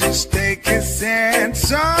 Just take a sad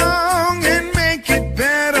song and make it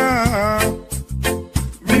better.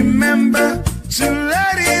 Remember to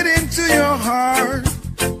let it into your heart.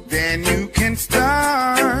 Then you can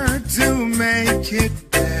start to make it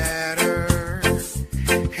better.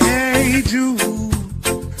 Hey Jude,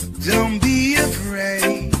 don't be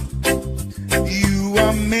afraid. You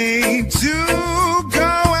are made to go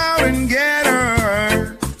out and get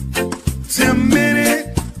her. The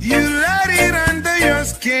minute you let it under your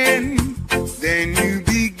skin, then you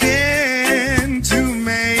begin to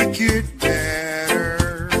make it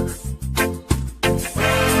better.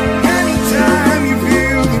 Anytime you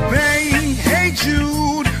feel the pain, hey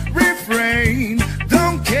Jude, refrain.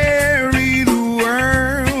 Don't carry the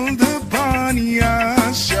world upon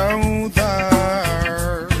your shoulder.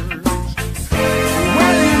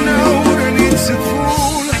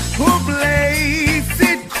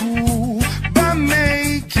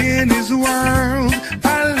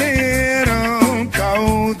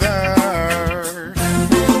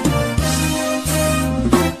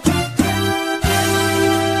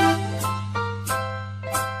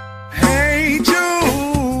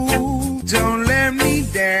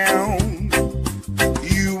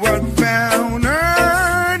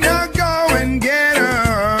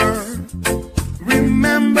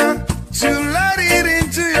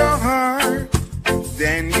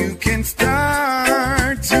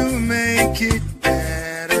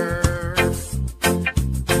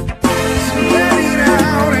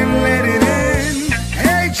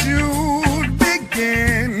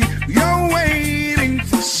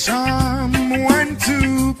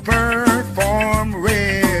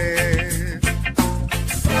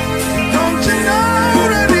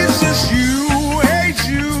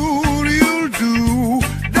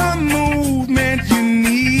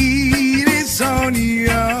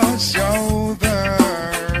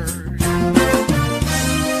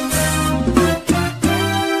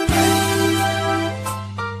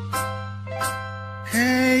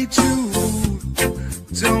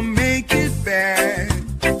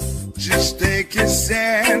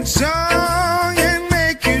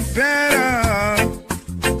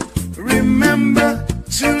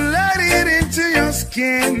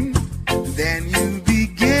 again, then you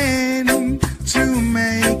begin to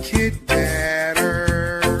make it better.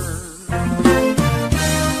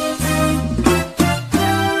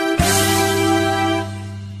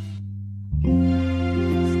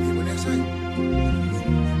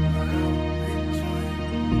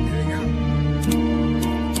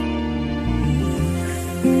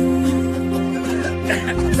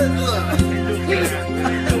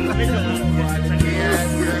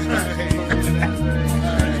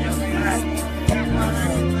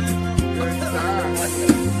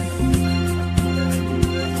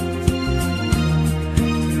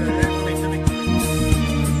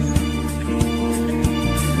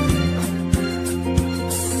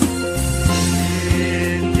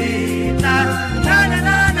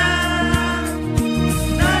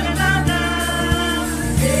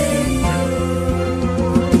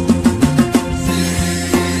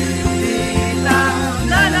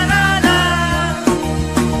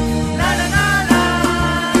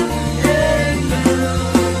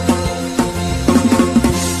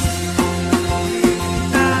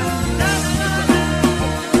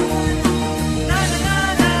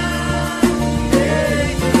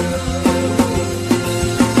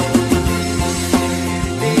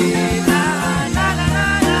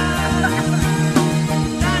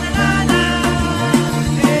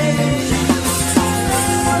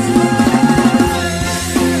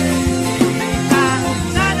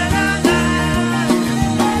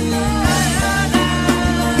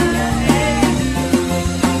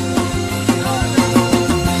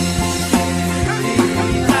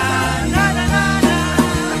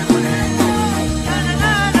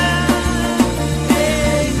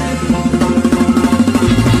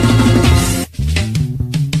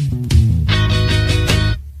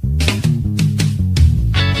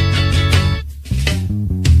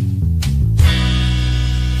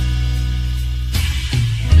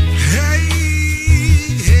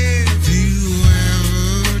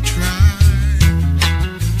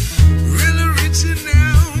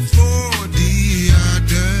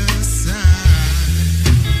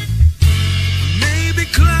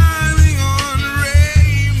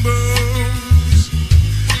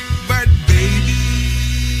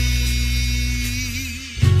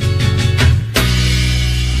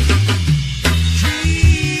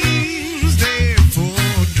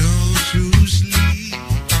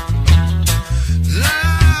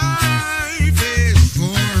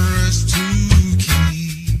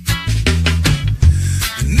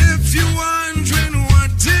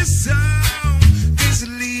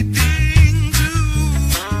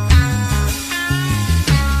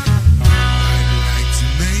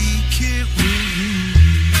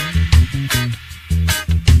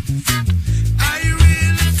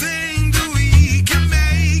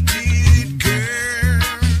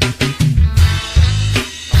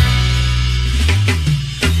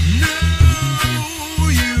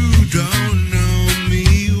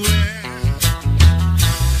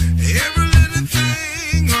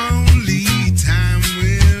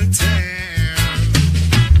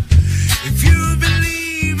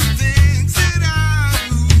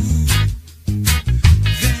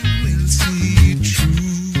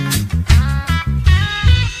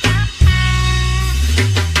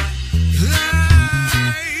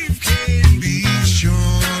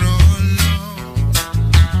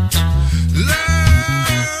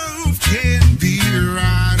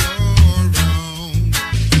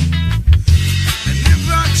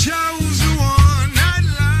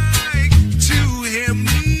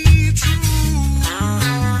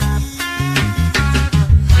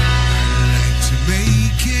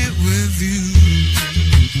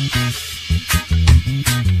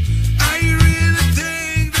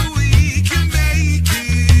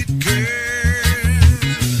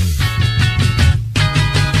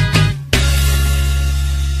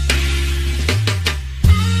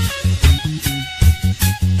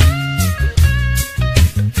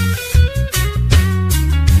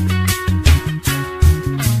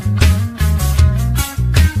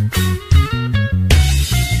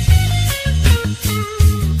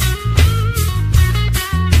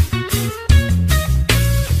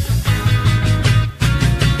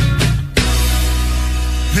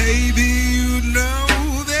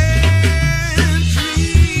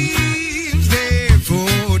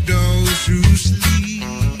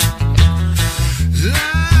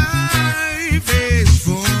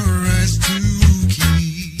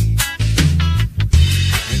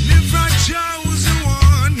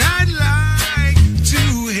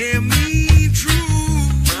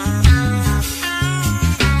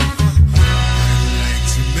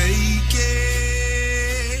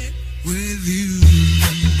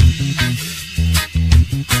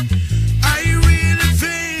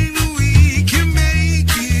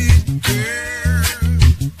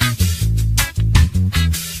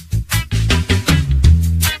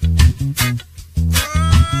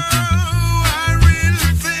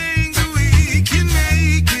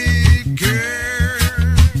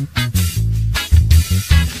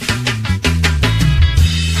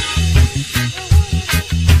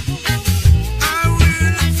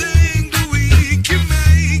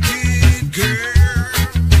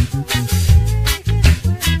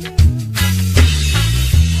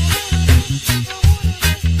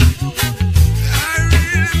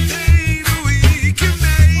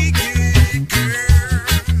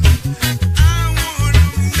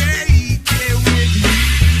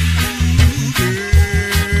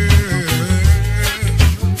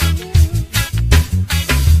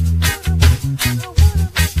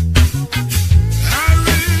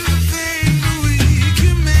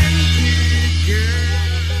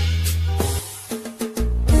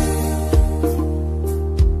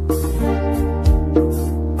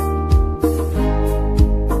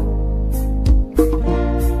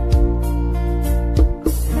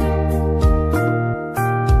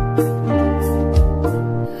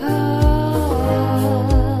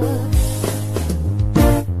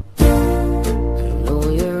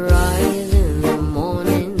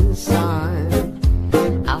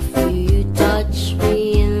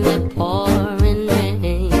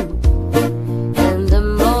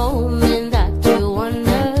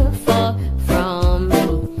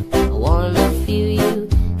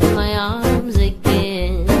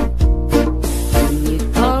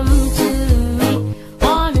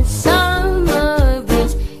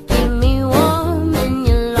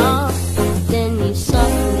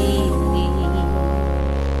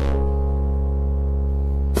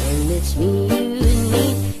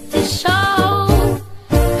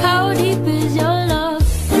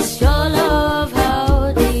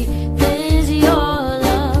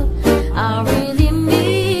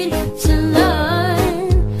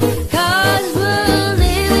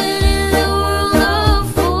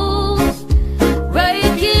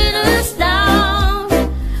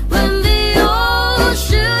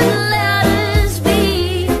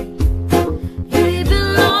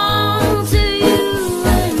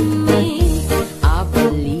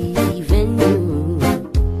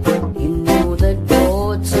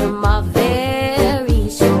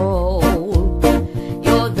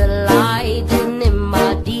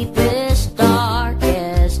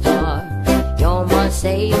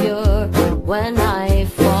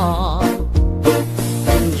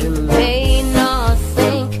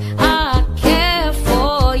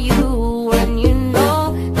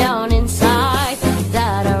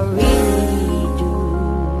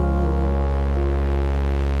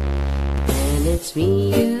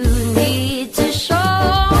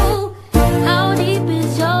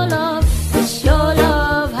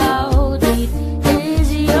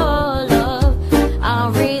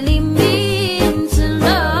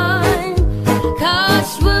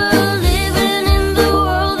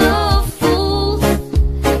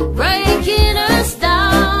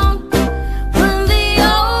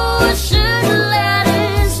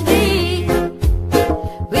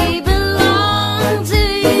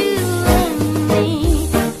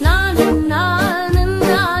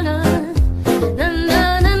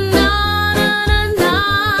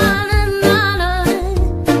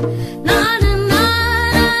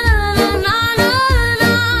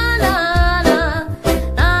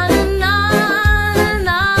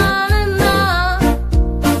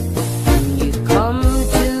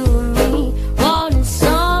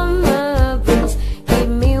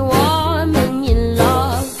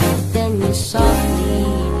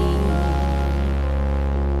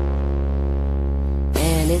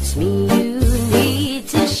 It's me you need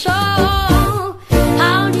to show.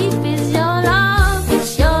 How deep is your love?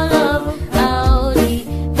 It's your love. How deep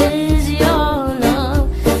is your love?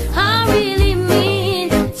 I really mean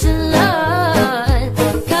to learn.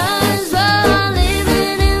 'Cause we're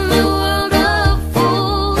living in the world of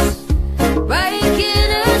fools,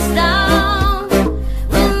 breaking us down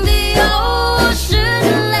when the ocean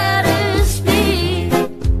let us be.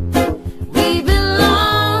 We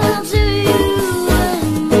belong to you and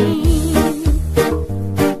me.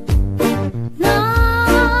 Now,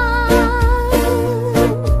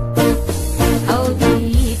 how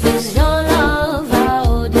deep is your love? How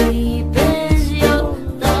deep is your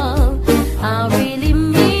love? I really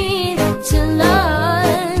mean to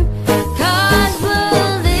learn. 'Cause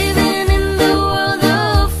we're living in the world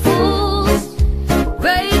of fools,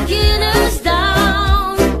 breaking us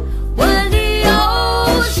down when the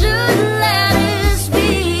ocean let us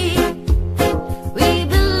be. We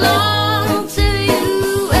belong to you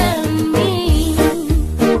and me.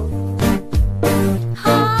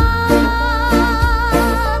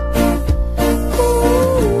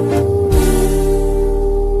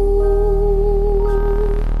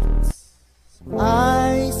 I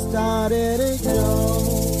started a joke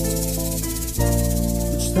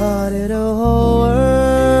which started a whole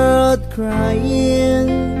world crying,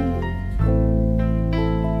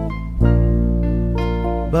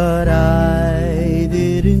 but I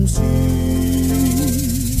didn't see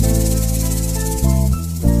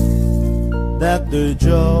that the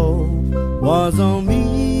joke was on me.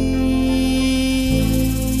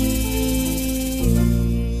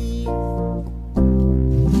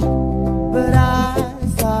 But I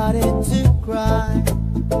started to cry,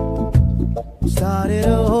 started a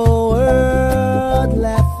whole world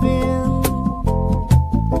laughing.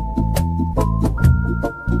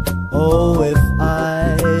 Oh, if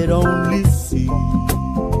I'd only see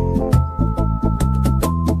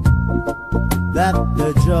that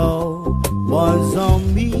the joke was on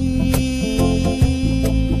me.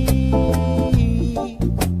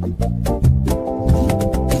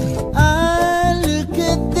 I look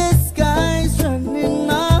at the skies running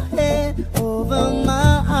my head over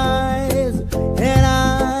my eyes, and I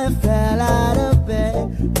fell out of bed,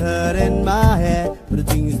 hurting my head for the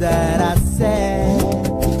things that I said,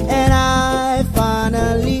 and I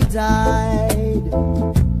finally died.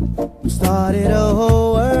 Started a whole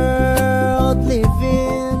world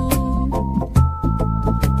living.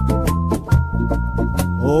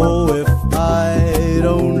 Oh, if I'd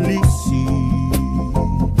only see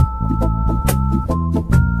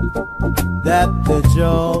that the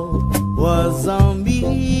joke was on me.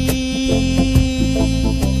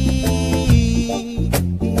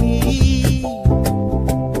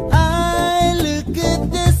 I look at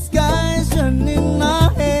the skies running my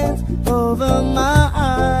hands over my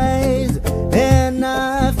eyes, and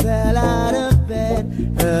I fell out of bed,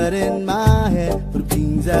 hurting my head for the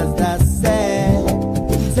things as I said,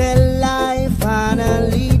 till I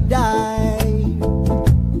finally died.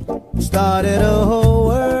 Started a whole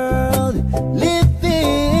world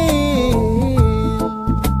living.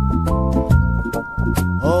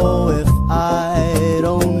 Oh, if I'd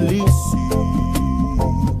only see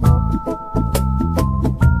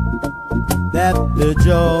that the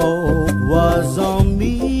joke was on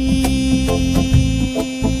me.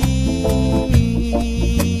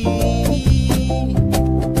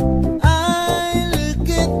 I look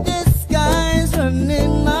at the skies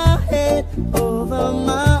running my head over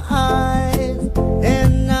my eyes,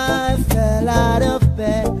 and I fell out of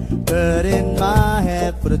bed, hurting my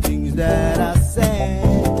head for the things that I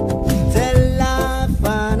said, till I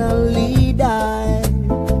finally died.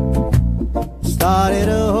 Started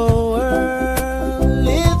a whole world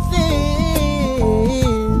living.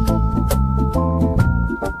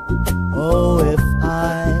 Oh, if I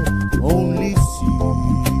only see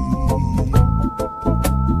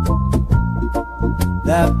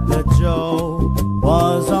that the joke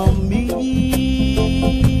was on me.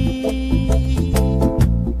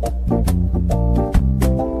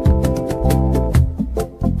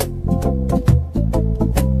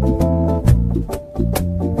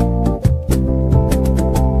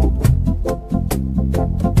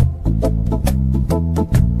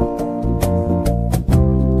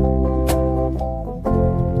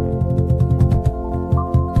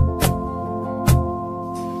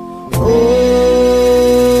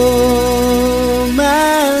 Oh,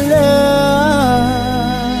 my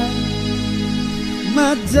love,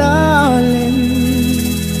 my darling,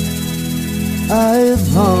 I've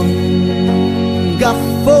hunger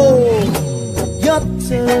for your touch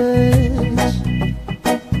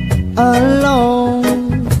alone.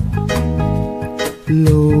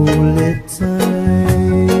 Lord,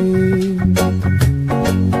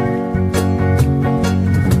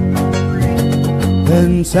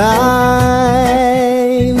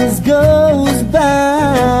 times goes by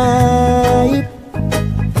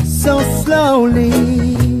so slowly,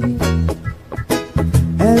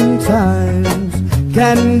 and times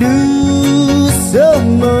can do so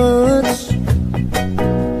much.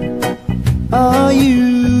 Are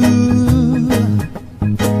you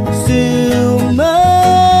still mine?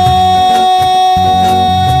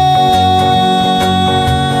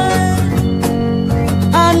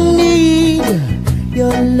 I need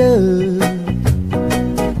your love.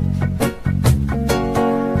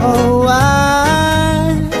 Oh,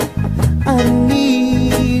 I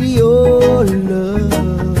need your love.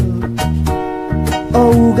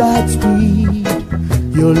 Oh, Godspeed,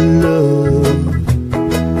 your love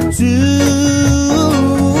to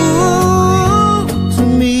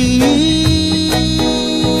me.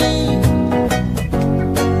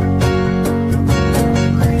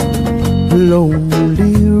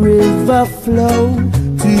 Lonely river flow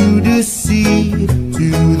to the sea, to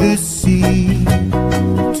the sea,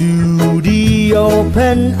 to the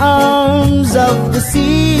open arms of the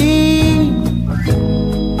sea.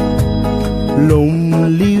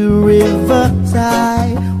 Lonely river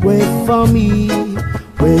tide, wait for me,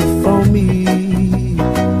 wait for me.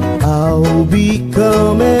 I'll be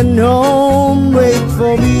coming home, wait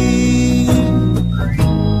for me.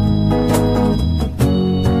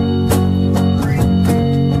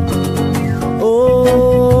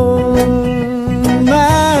 Oh,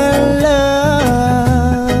 my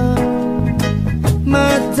love,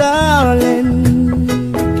 my darling,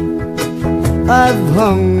 I've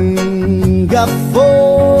hunger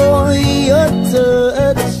for your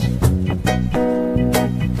touch.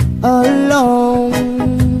 A long,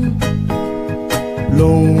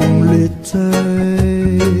 lonely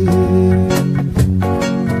time,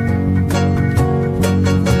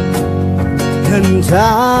 and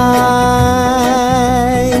time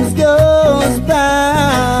goes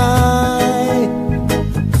by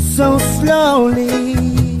so slowly,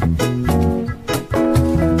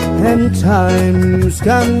 and times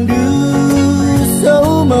can do so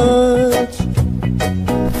much.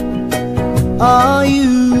 Are you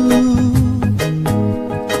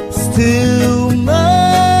still mine?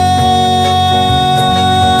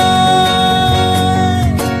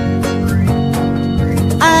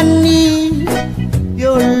 I need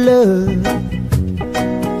your love.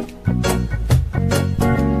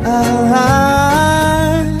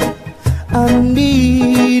 I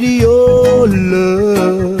need your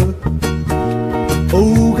love.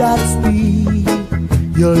 Oh, Godspeed,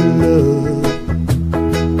 your love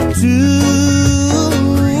to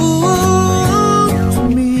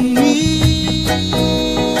me.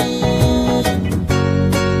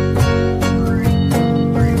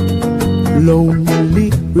 Lonely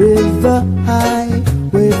river high,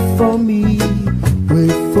 wait for me,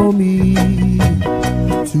 wait for me.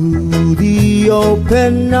 To the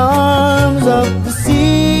open arms of the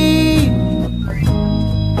sea.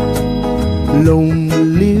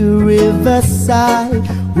 Lonely riverside,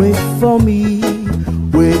 wait for me,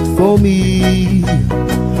 wait for me.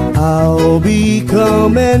 I'll be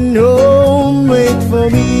coming home, wait for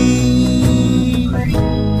me.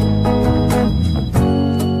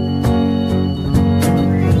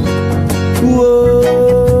 Whoa,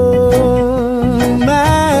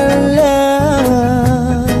 my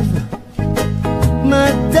love, my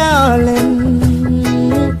darling,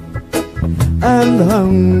 I'm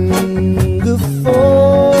hungry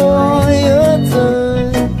for your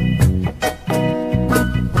touch.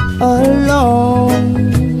 A long,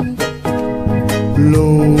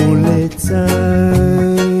 lonely time.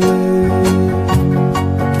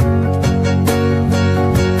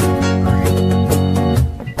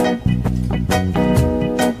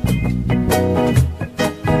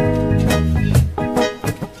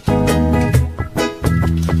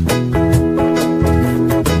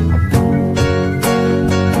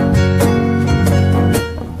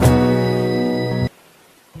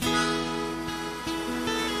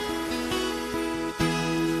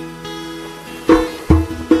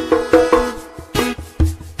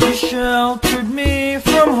 Sheltered me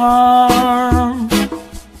from harm,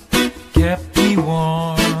 kept me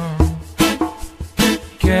warm,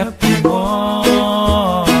 kept me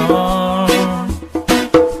warm.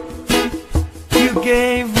 You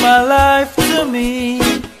gave my life to me,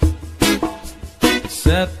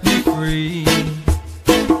 set me free,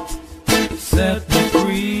 set me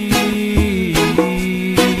free.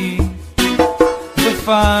 The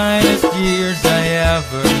finest years I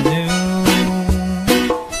ever knew,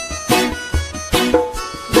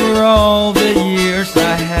 all the years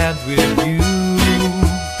I had with you,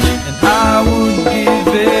 and I would give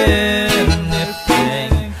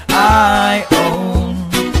anything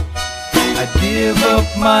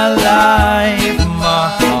life, my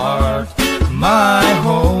heart, my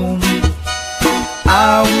home.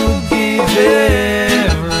 I will give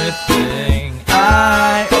everything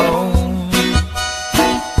I own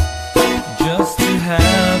just to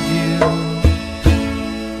have you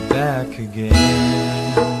back again.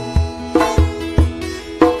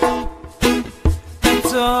 You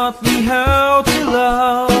taught me how to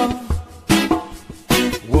love,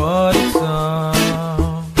 what it's on,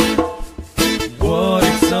 what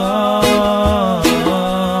it's on.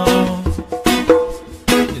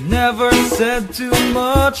 You never said too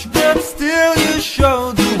much, but still you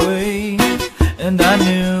showed the way. And I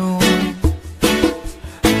knew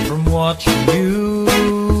from watching you,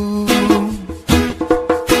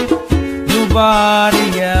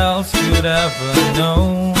 nobody else could ever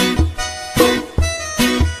know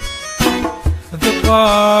the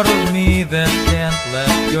part of me that can't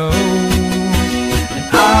let go. And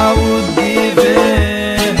I would give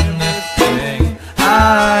anything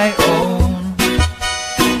I own.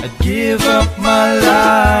 I'd give up my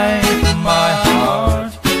life, my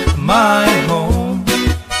heart, my home.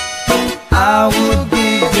 I would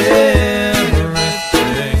give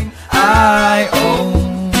everything I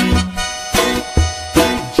own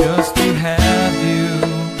just to have you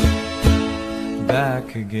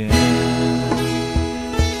back again.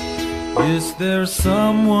 Is there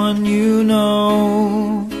someone you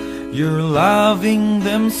know, you're loving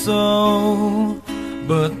them so,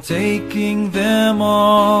 but taking them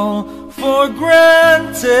all for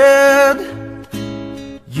granted?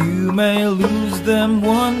 You may lose them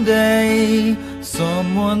one day,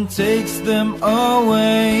 someone takes them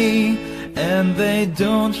away, and they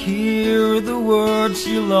don't hear the words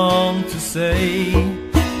you long to say.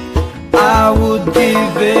 I would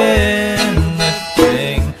give anything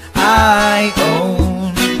I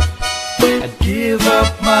own. I'd give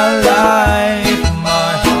up my life,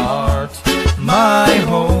 my heart, my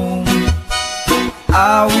home.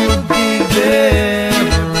 I would give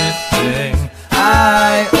everything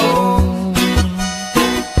I own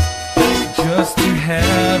just to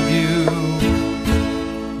have you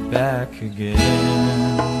back again,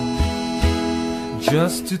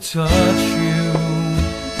 just to touch you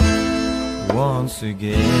once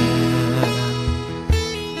again.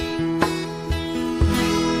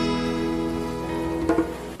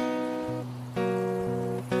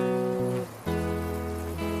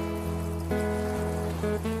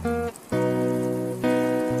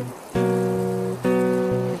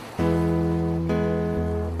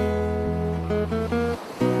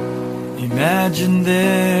 Imagine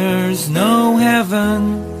there's no heaven.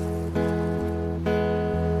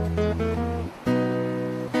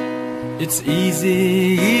 It's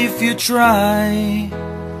easy if you try.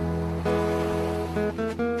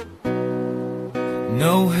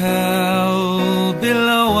 No hell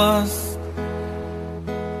below us,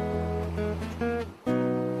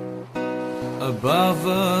 above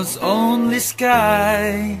us only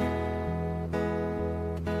sky.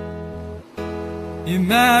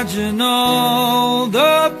 Imagine all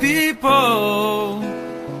the people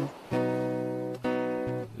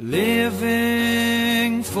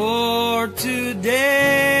living for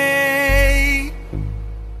today.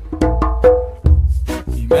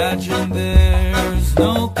 Imagine there's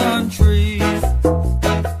no countries.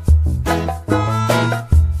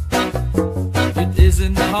 It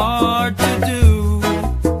isn't hard to do.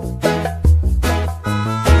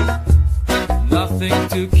 Nothing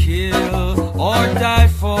to kill or die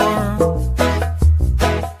for,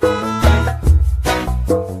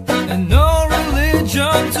 and no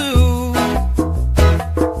religion too.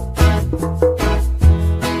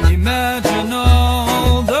 Imagine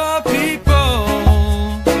all the people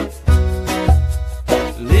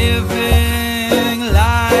living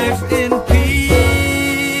life in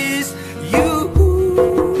peace.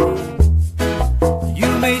 You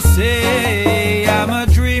may say I'm a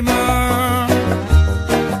dreamer,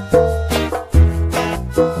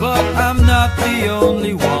 but I'm not the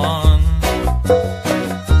only one.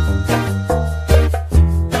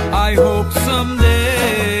 I hope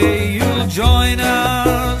someday you'll join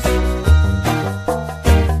us,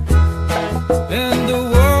 and the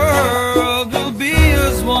world will be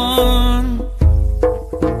as one.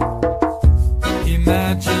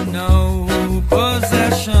 Imagine no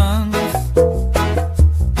possessions.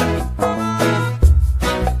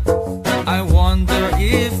 I wonder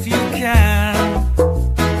if you can.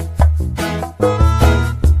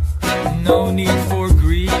 No need for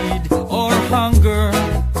greed or hunger.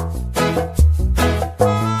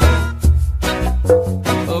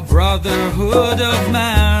 A brotherhood of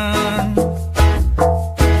man.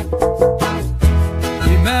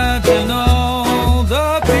 Imagine all the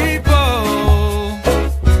people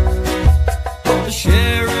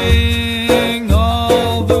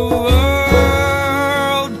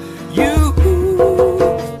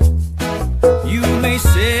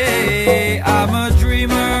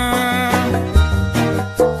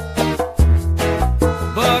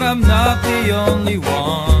the only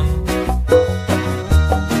one.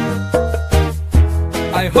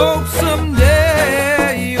 I hope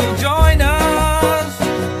someday you'll join us,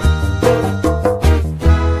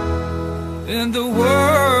 and the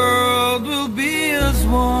world will be as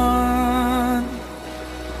one.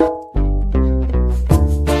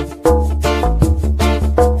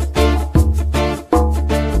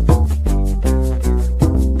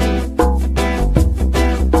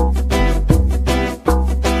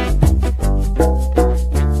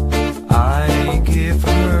 I give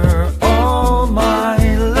her all my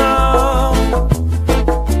love,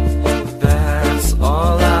 that's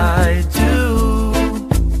all I do.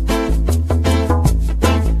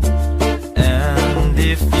 And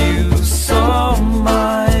if you saw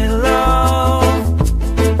my love,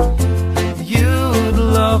 you'd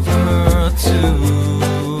love her too.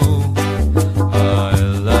 I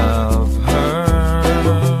love her.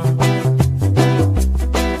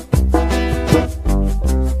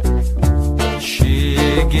 She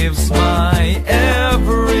gives my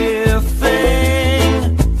everything,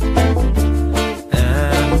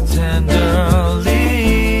 and tenderly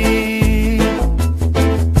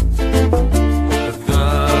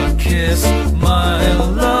the kiss my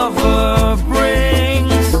lover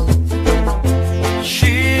brings,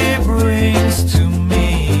 she brings to me,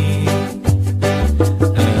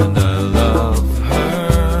 and I love her.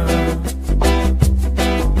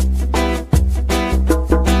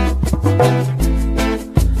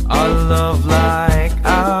 A love like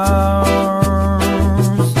ours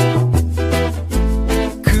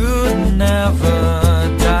could never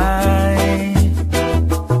die,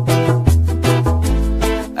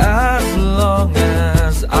 as long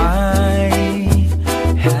as I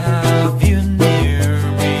have you near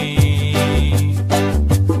me.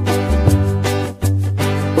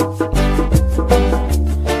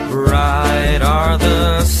 Bright are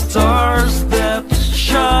the stars that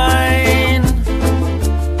shine,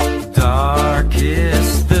 dark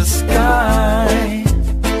is the sky.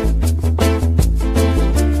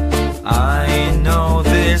 I know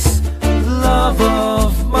this love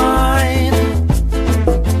of mine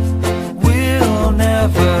will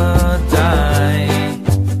never die,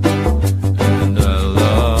 and I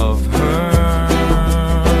love her.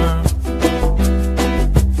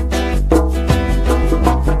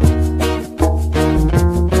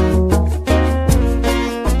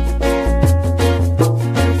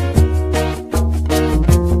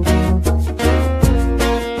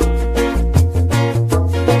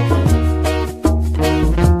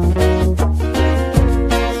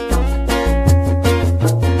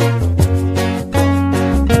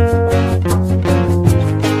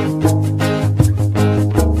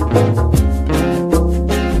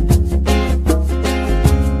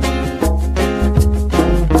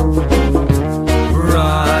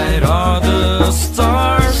 Bright are the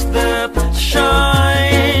stars that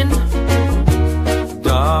shine,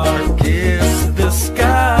 dark is the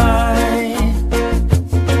sky.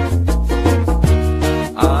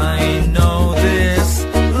 I know this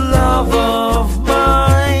love of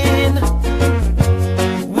mine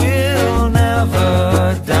will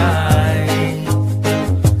never die,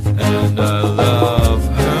 and I love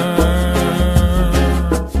her.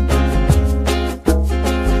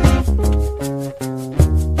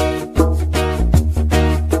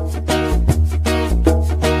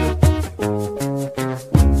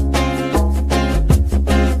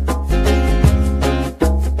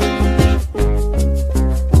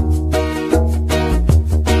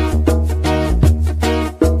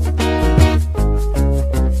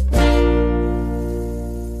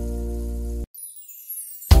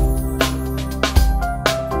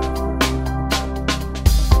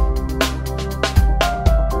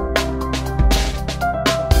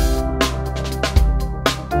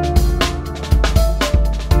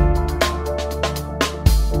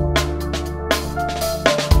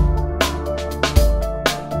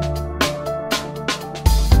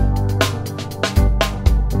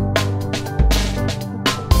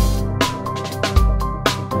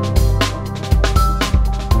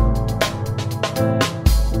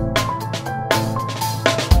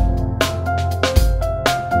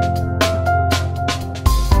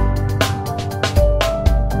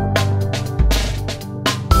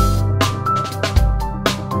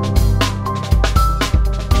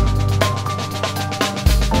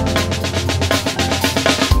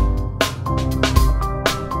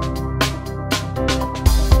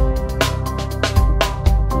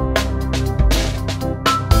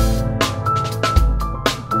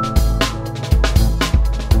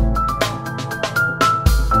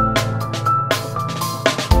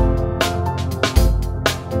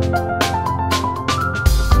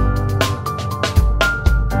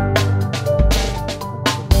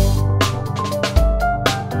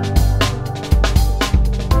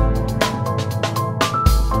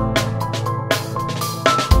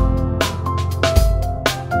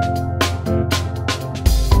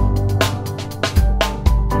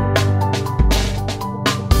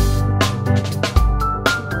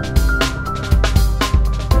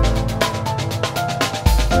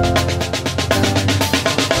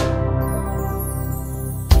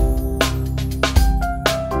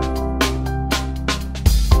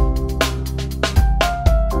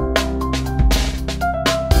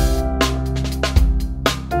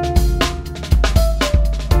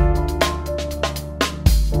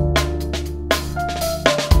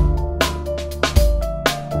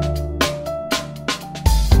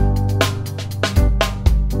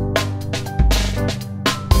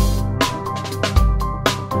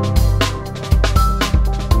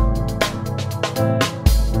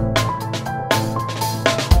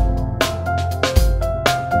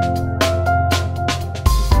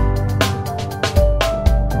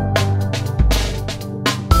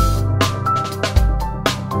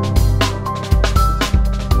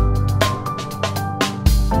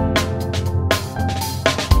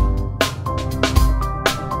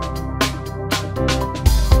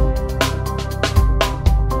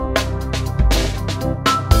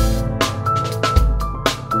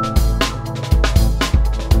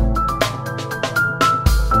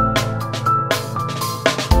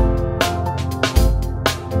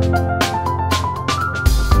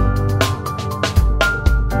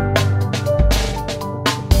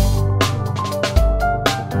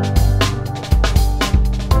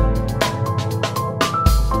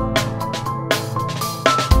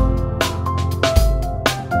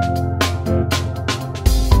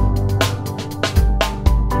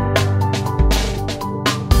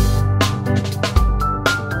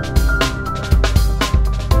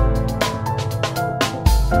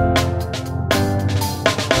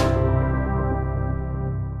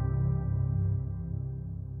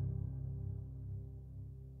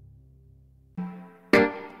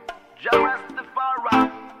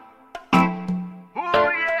 Rastafari.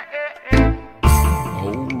 Oh yeah.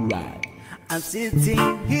 Alright. I'm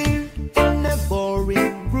sitting here in a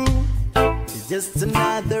boring room. It's just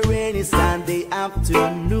another rainy Sunday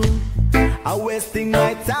afternoon. I'm wasting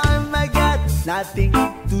my time, I got nothing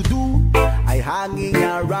to do. I hanging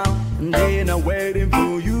around and then I'm waiting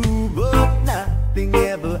for you, but nothing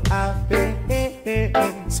ever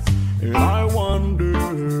happens. And I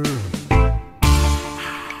wonder,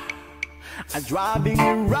 I'm driving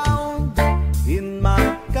around in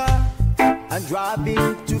my car. I'm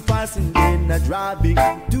driving too fast and then I'm driving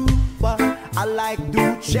too far. I like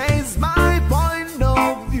to change my point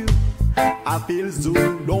of view. I feel so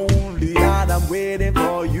lonely and I'm waiting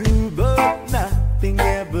for you, but nothing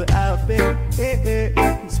ever happens.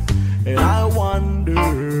 And I wonder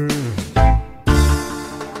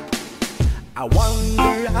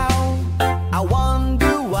how, I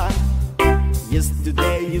wonder why.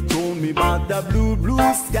 Yesterday you told me about the blue, blue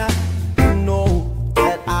sky. You know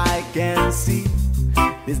that I can see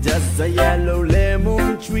it's just a yellow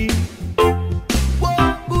lemon tree.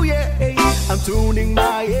 Whoa, yeah, I'm tuning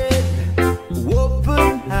my head,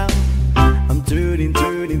 open out. I'm turning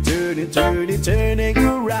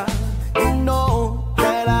around. You know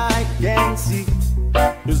that I can see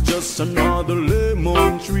it's just another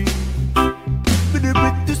lemon tree. But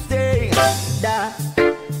to stay, da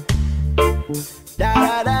da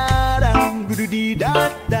da da da, dee da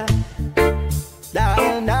da da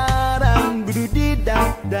da da, dee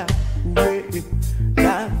da da,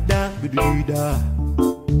 da da dee da.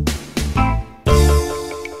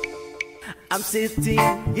 I'm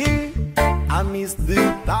sitting here, I miss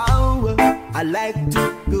the power. I like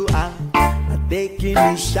to go out, I'm taking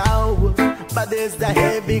a shower, but there's a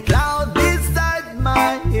heavy cloud inside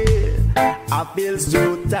my head. I feel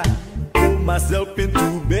so tired, pull myself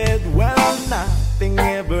into bed. Well, nothing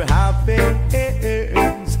ever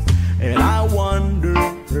happens, and I wonder.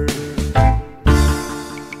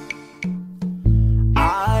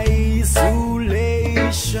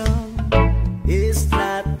 Isolation is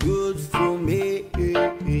not good for me.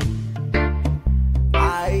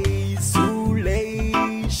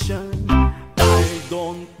 Isolation, I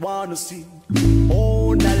don't wanna see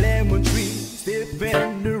on a lemon tree,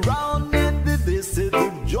 stepping around in the desert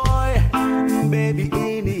of joy. Baby,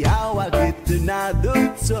 anyhow I get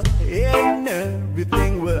another toy, and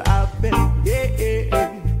everything will happen. Yeah,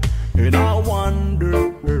 and I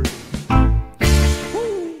wonder.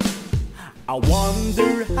 I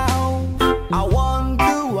wonder how, I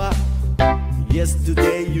wonder why.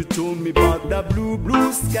 Yesterday you told me about the blue,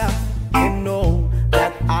 blue sky. And know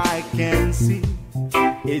that I can see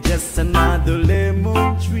it's just another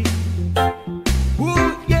lemon tree.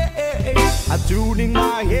 Ooh, yeah, I'm tuning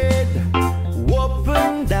my head up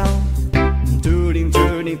and down, turning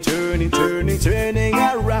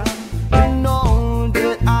around. And know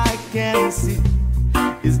that I can see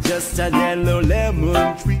it's just a yellow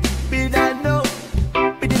lemon tree. But I know,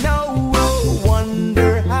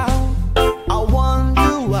 wonder how, I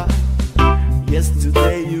wonder why.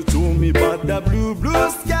 Yesterday you told me about the blue, blue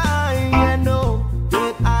sky. I know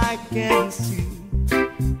that I can see,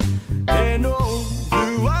 I know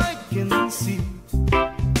that I can see,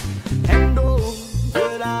 and know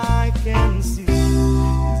that I can see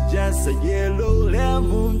it's just a yellow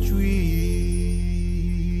lemon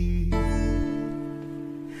tree.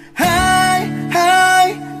 Hey,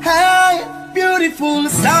 hey, hey, beautiful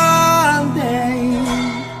Sunday.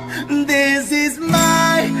 This is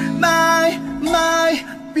my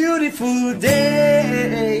beautiful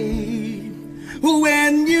day.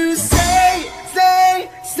 When you say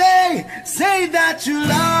that you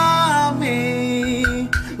love me.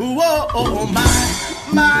 Whoa,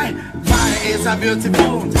 my, it's a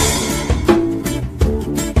beautiful day.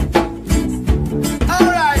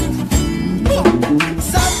 Alright,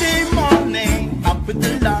 Sunday morning, up with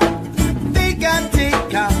the Lord. Take a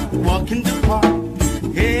walk in the park.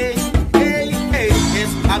 Hey,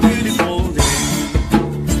 it's a beautiful day.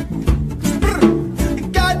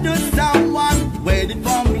 God knows someone waiting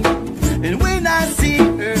for me, and when I see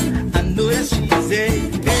her, I know that she's hey,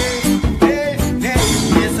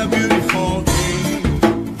 it's a beautiful day.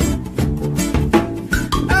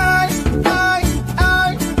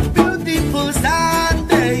 Beautiful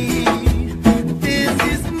Sunday. This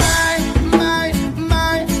is my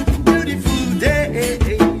beautiful day.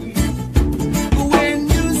 When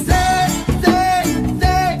you say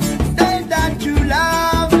that you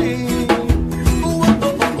love me.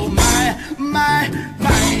 Oh, my,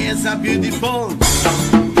 it's a beautiful.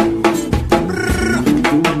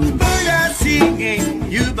 Birds are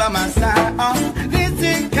singing, you by my side. Oh,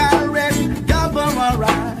 listen, caress, double my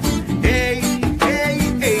ride.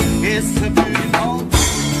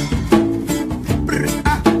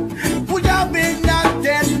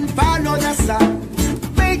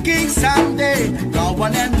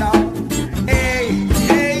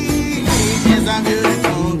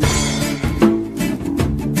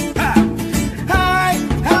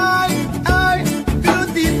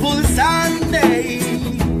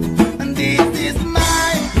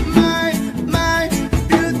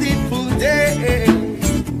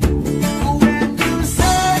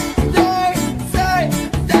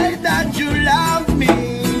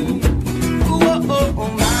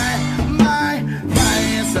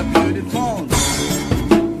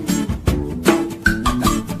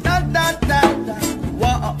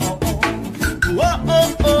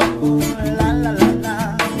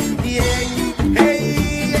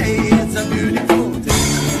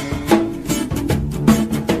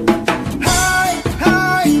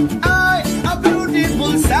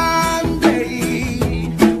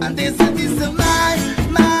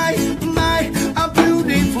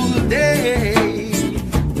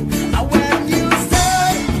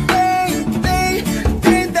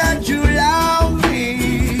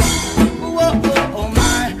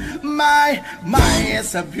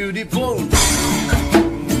 it's a beautiful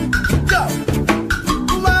go.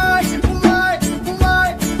 My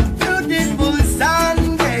beautiful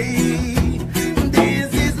Sunday.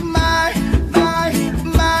 This is my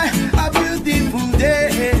a beautiful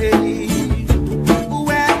day.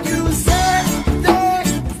 When you say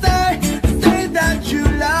that you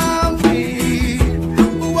love me.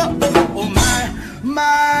 Oh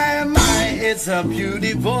my, it's a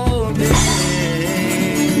beautiful day.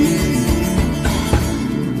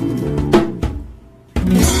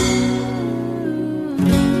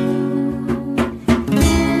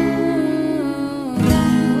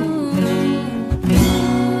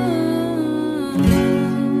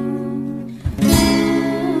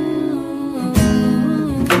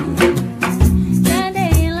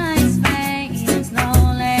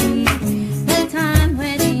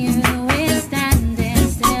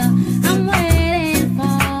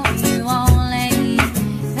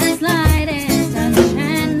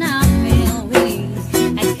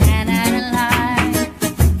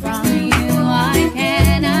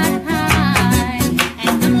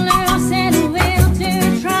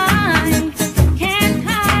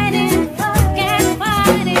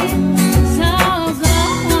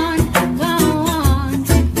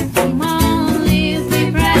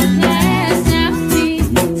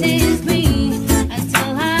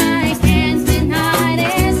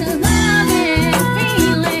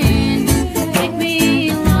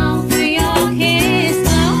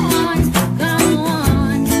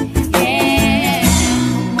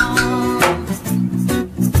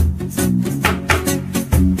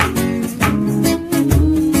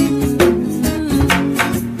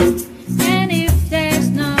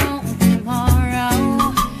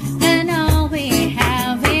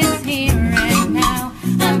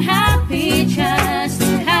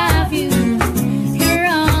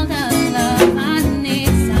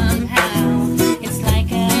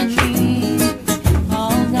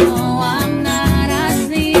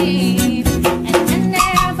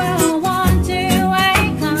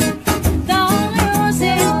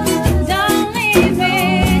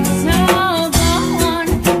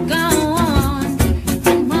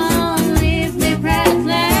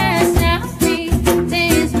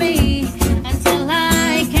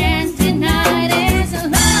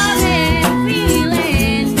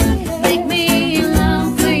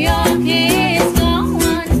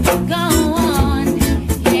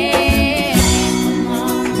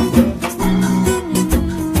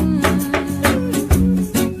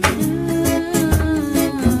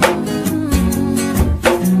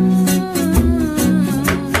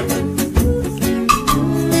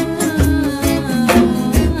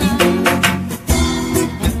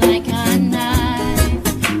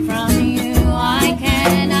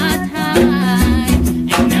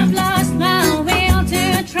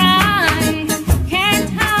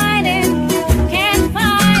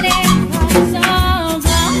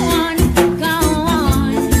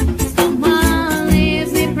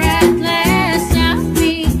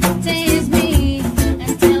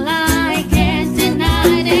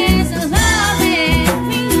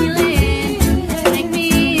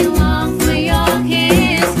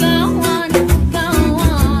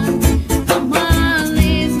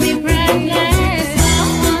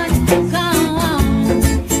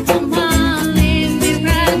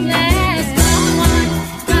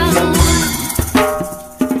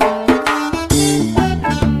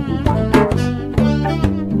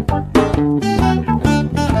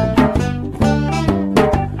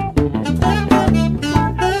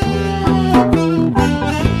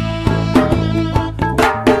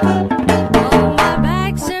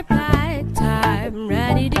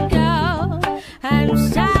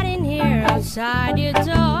 outside your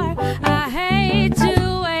door. I hate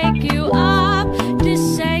to wake you up to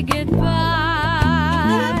say goodbye,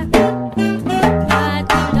 but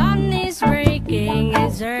the dawn is breaking,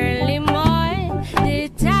 it's early morning, the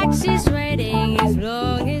taxi's waiting, he's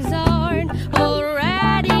blowing his horn.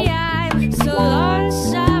 Already I'm so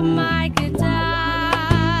lonesome I could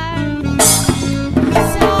die.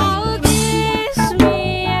 So kiss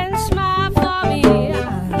me and smile for me,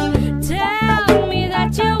 tell me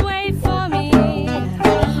that you wait for me,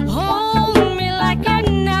 hold me like you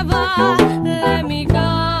never let me go.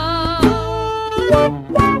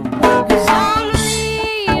 'Cause I'm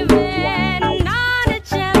leaving on a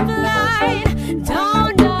jet flight,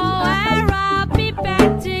 don't know where I'll be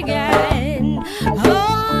back again.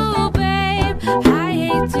 Oh babe, I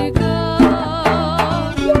hate to go.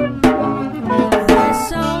 There's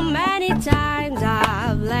so many times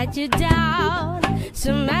I've let you down,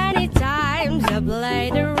 so many times I've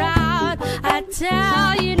played around. I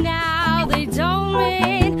tell you now, they don't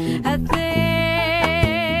mean a thing.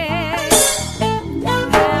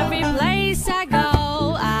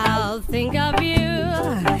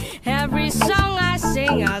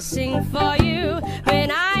 waiting for you.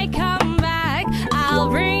 When I come back, I'll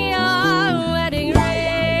bring your wedding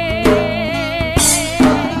ring.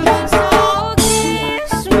 So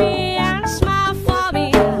kiss me and smile for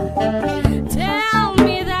me. Tell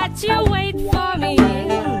me that you wait for me.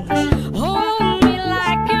 Hold me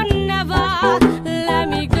like you never let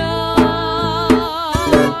me go.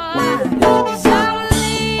 'Cause I'm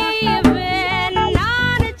leaving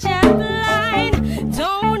on a jet line.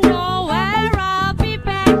 Don't know where I'll be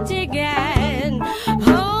back again.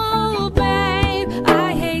 Oh, babe,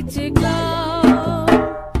 I hate to go.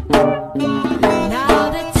 Now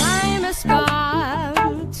the time has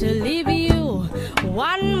come to leave you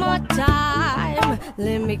one more time.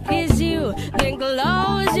 Let me kiss you, then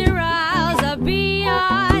close your eyes. I'll be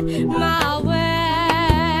on my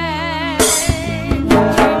way.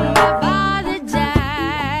 Dream about the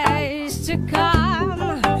days to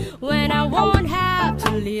come when I won't have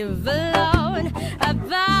to live alone.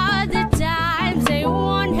 About the times they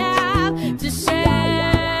won't have to say.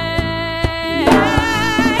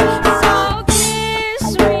 So kiss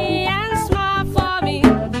me and smile for me.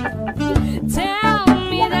 Tell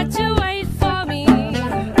me that you wait for me.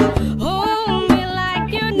 Hold me like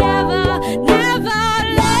you never, never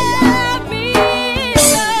let me go.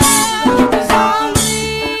 'Cause I'm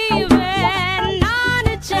leaving on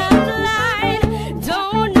a jet line.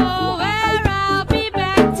 Don't know where I'll be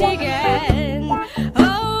back again.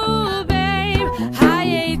 Oh, babe, I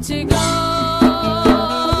hate to go.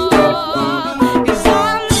 'Cause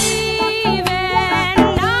I'm leaving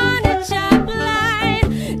on a jet line.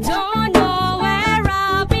 Don't know where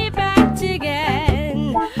I'll be back again.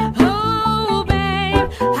 Oh, babe,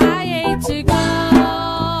 I hate to go.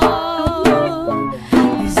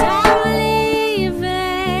 'Cause I'm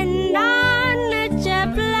leaving on a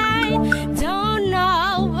jet line. Don't know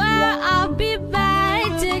where I'll be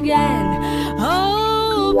back again.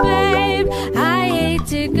 Oh, babe, I hate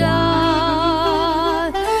to go.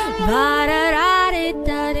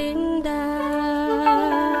 Ba-da-da-di-da-din-da.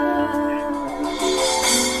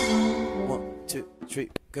 1, 2, 3,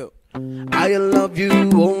 go. I love you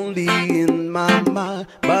only in my mind,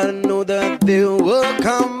 but I know that there will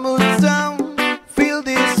come a time. Feel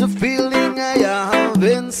this feeling I have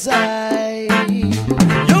inside.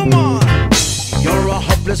 Come on! You're a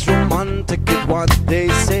hopeless romantic, is what they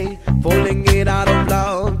say. Falling it out of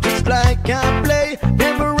love, just like I play.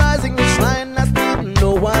 Memorizing this line, I still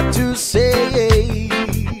know what to say.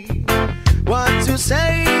 What to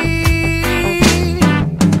say?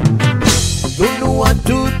 Don't know what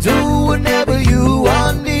to do whenever you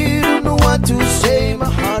want me. Don't know what to say. My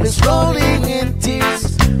heart is rolling in tears.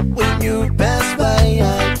 When you pass by,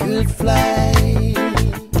 I could fly.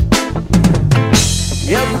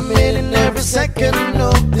 Every minute, every second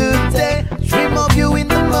of the day, dream of you in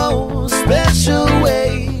the most special way.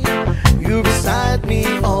 You're beside me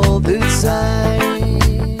all the time.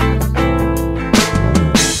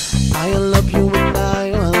 I love you and I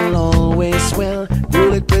will always well.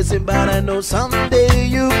 Really crazy, but I know someday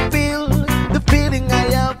you feel the feeling I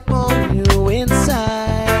have for you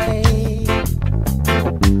inside.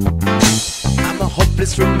 I'm a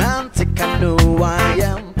hopeless romantic, I know I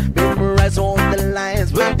am. Memorize all the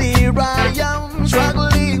lines, but here I am,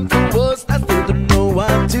 struggling for words. I still don't know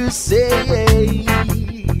what to say.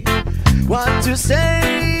 What to say?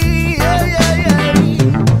 Yeah, yeah, yeah.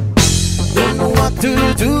 Don't know what to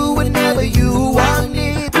do whenever you want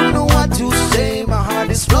me. Don't know what to say. My heart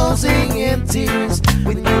is frozen in tears.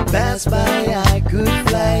 When you pass by, I could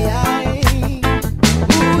fly high.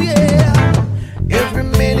 Ooh, yeah. Every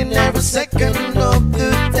minute, every second of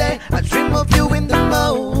the day, I dream of you in the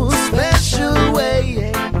most special way.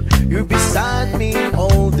 You're beside me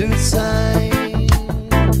all the time.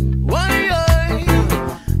 Why?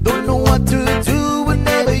 Don't know what to do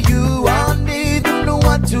whenever you want me. Don't know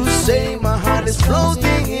what to say. My heart is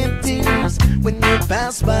floating in tears. When you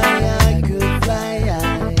pass by, I could fly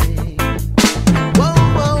high. Whoa,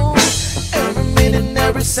 whoa. Every minute,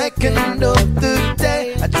 every second of the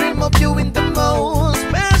day, I dream of you in the most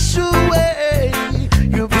special way.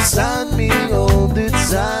 You're beside me all the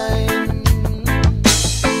time.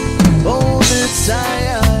 All the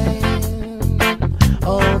time.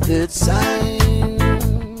 All the time.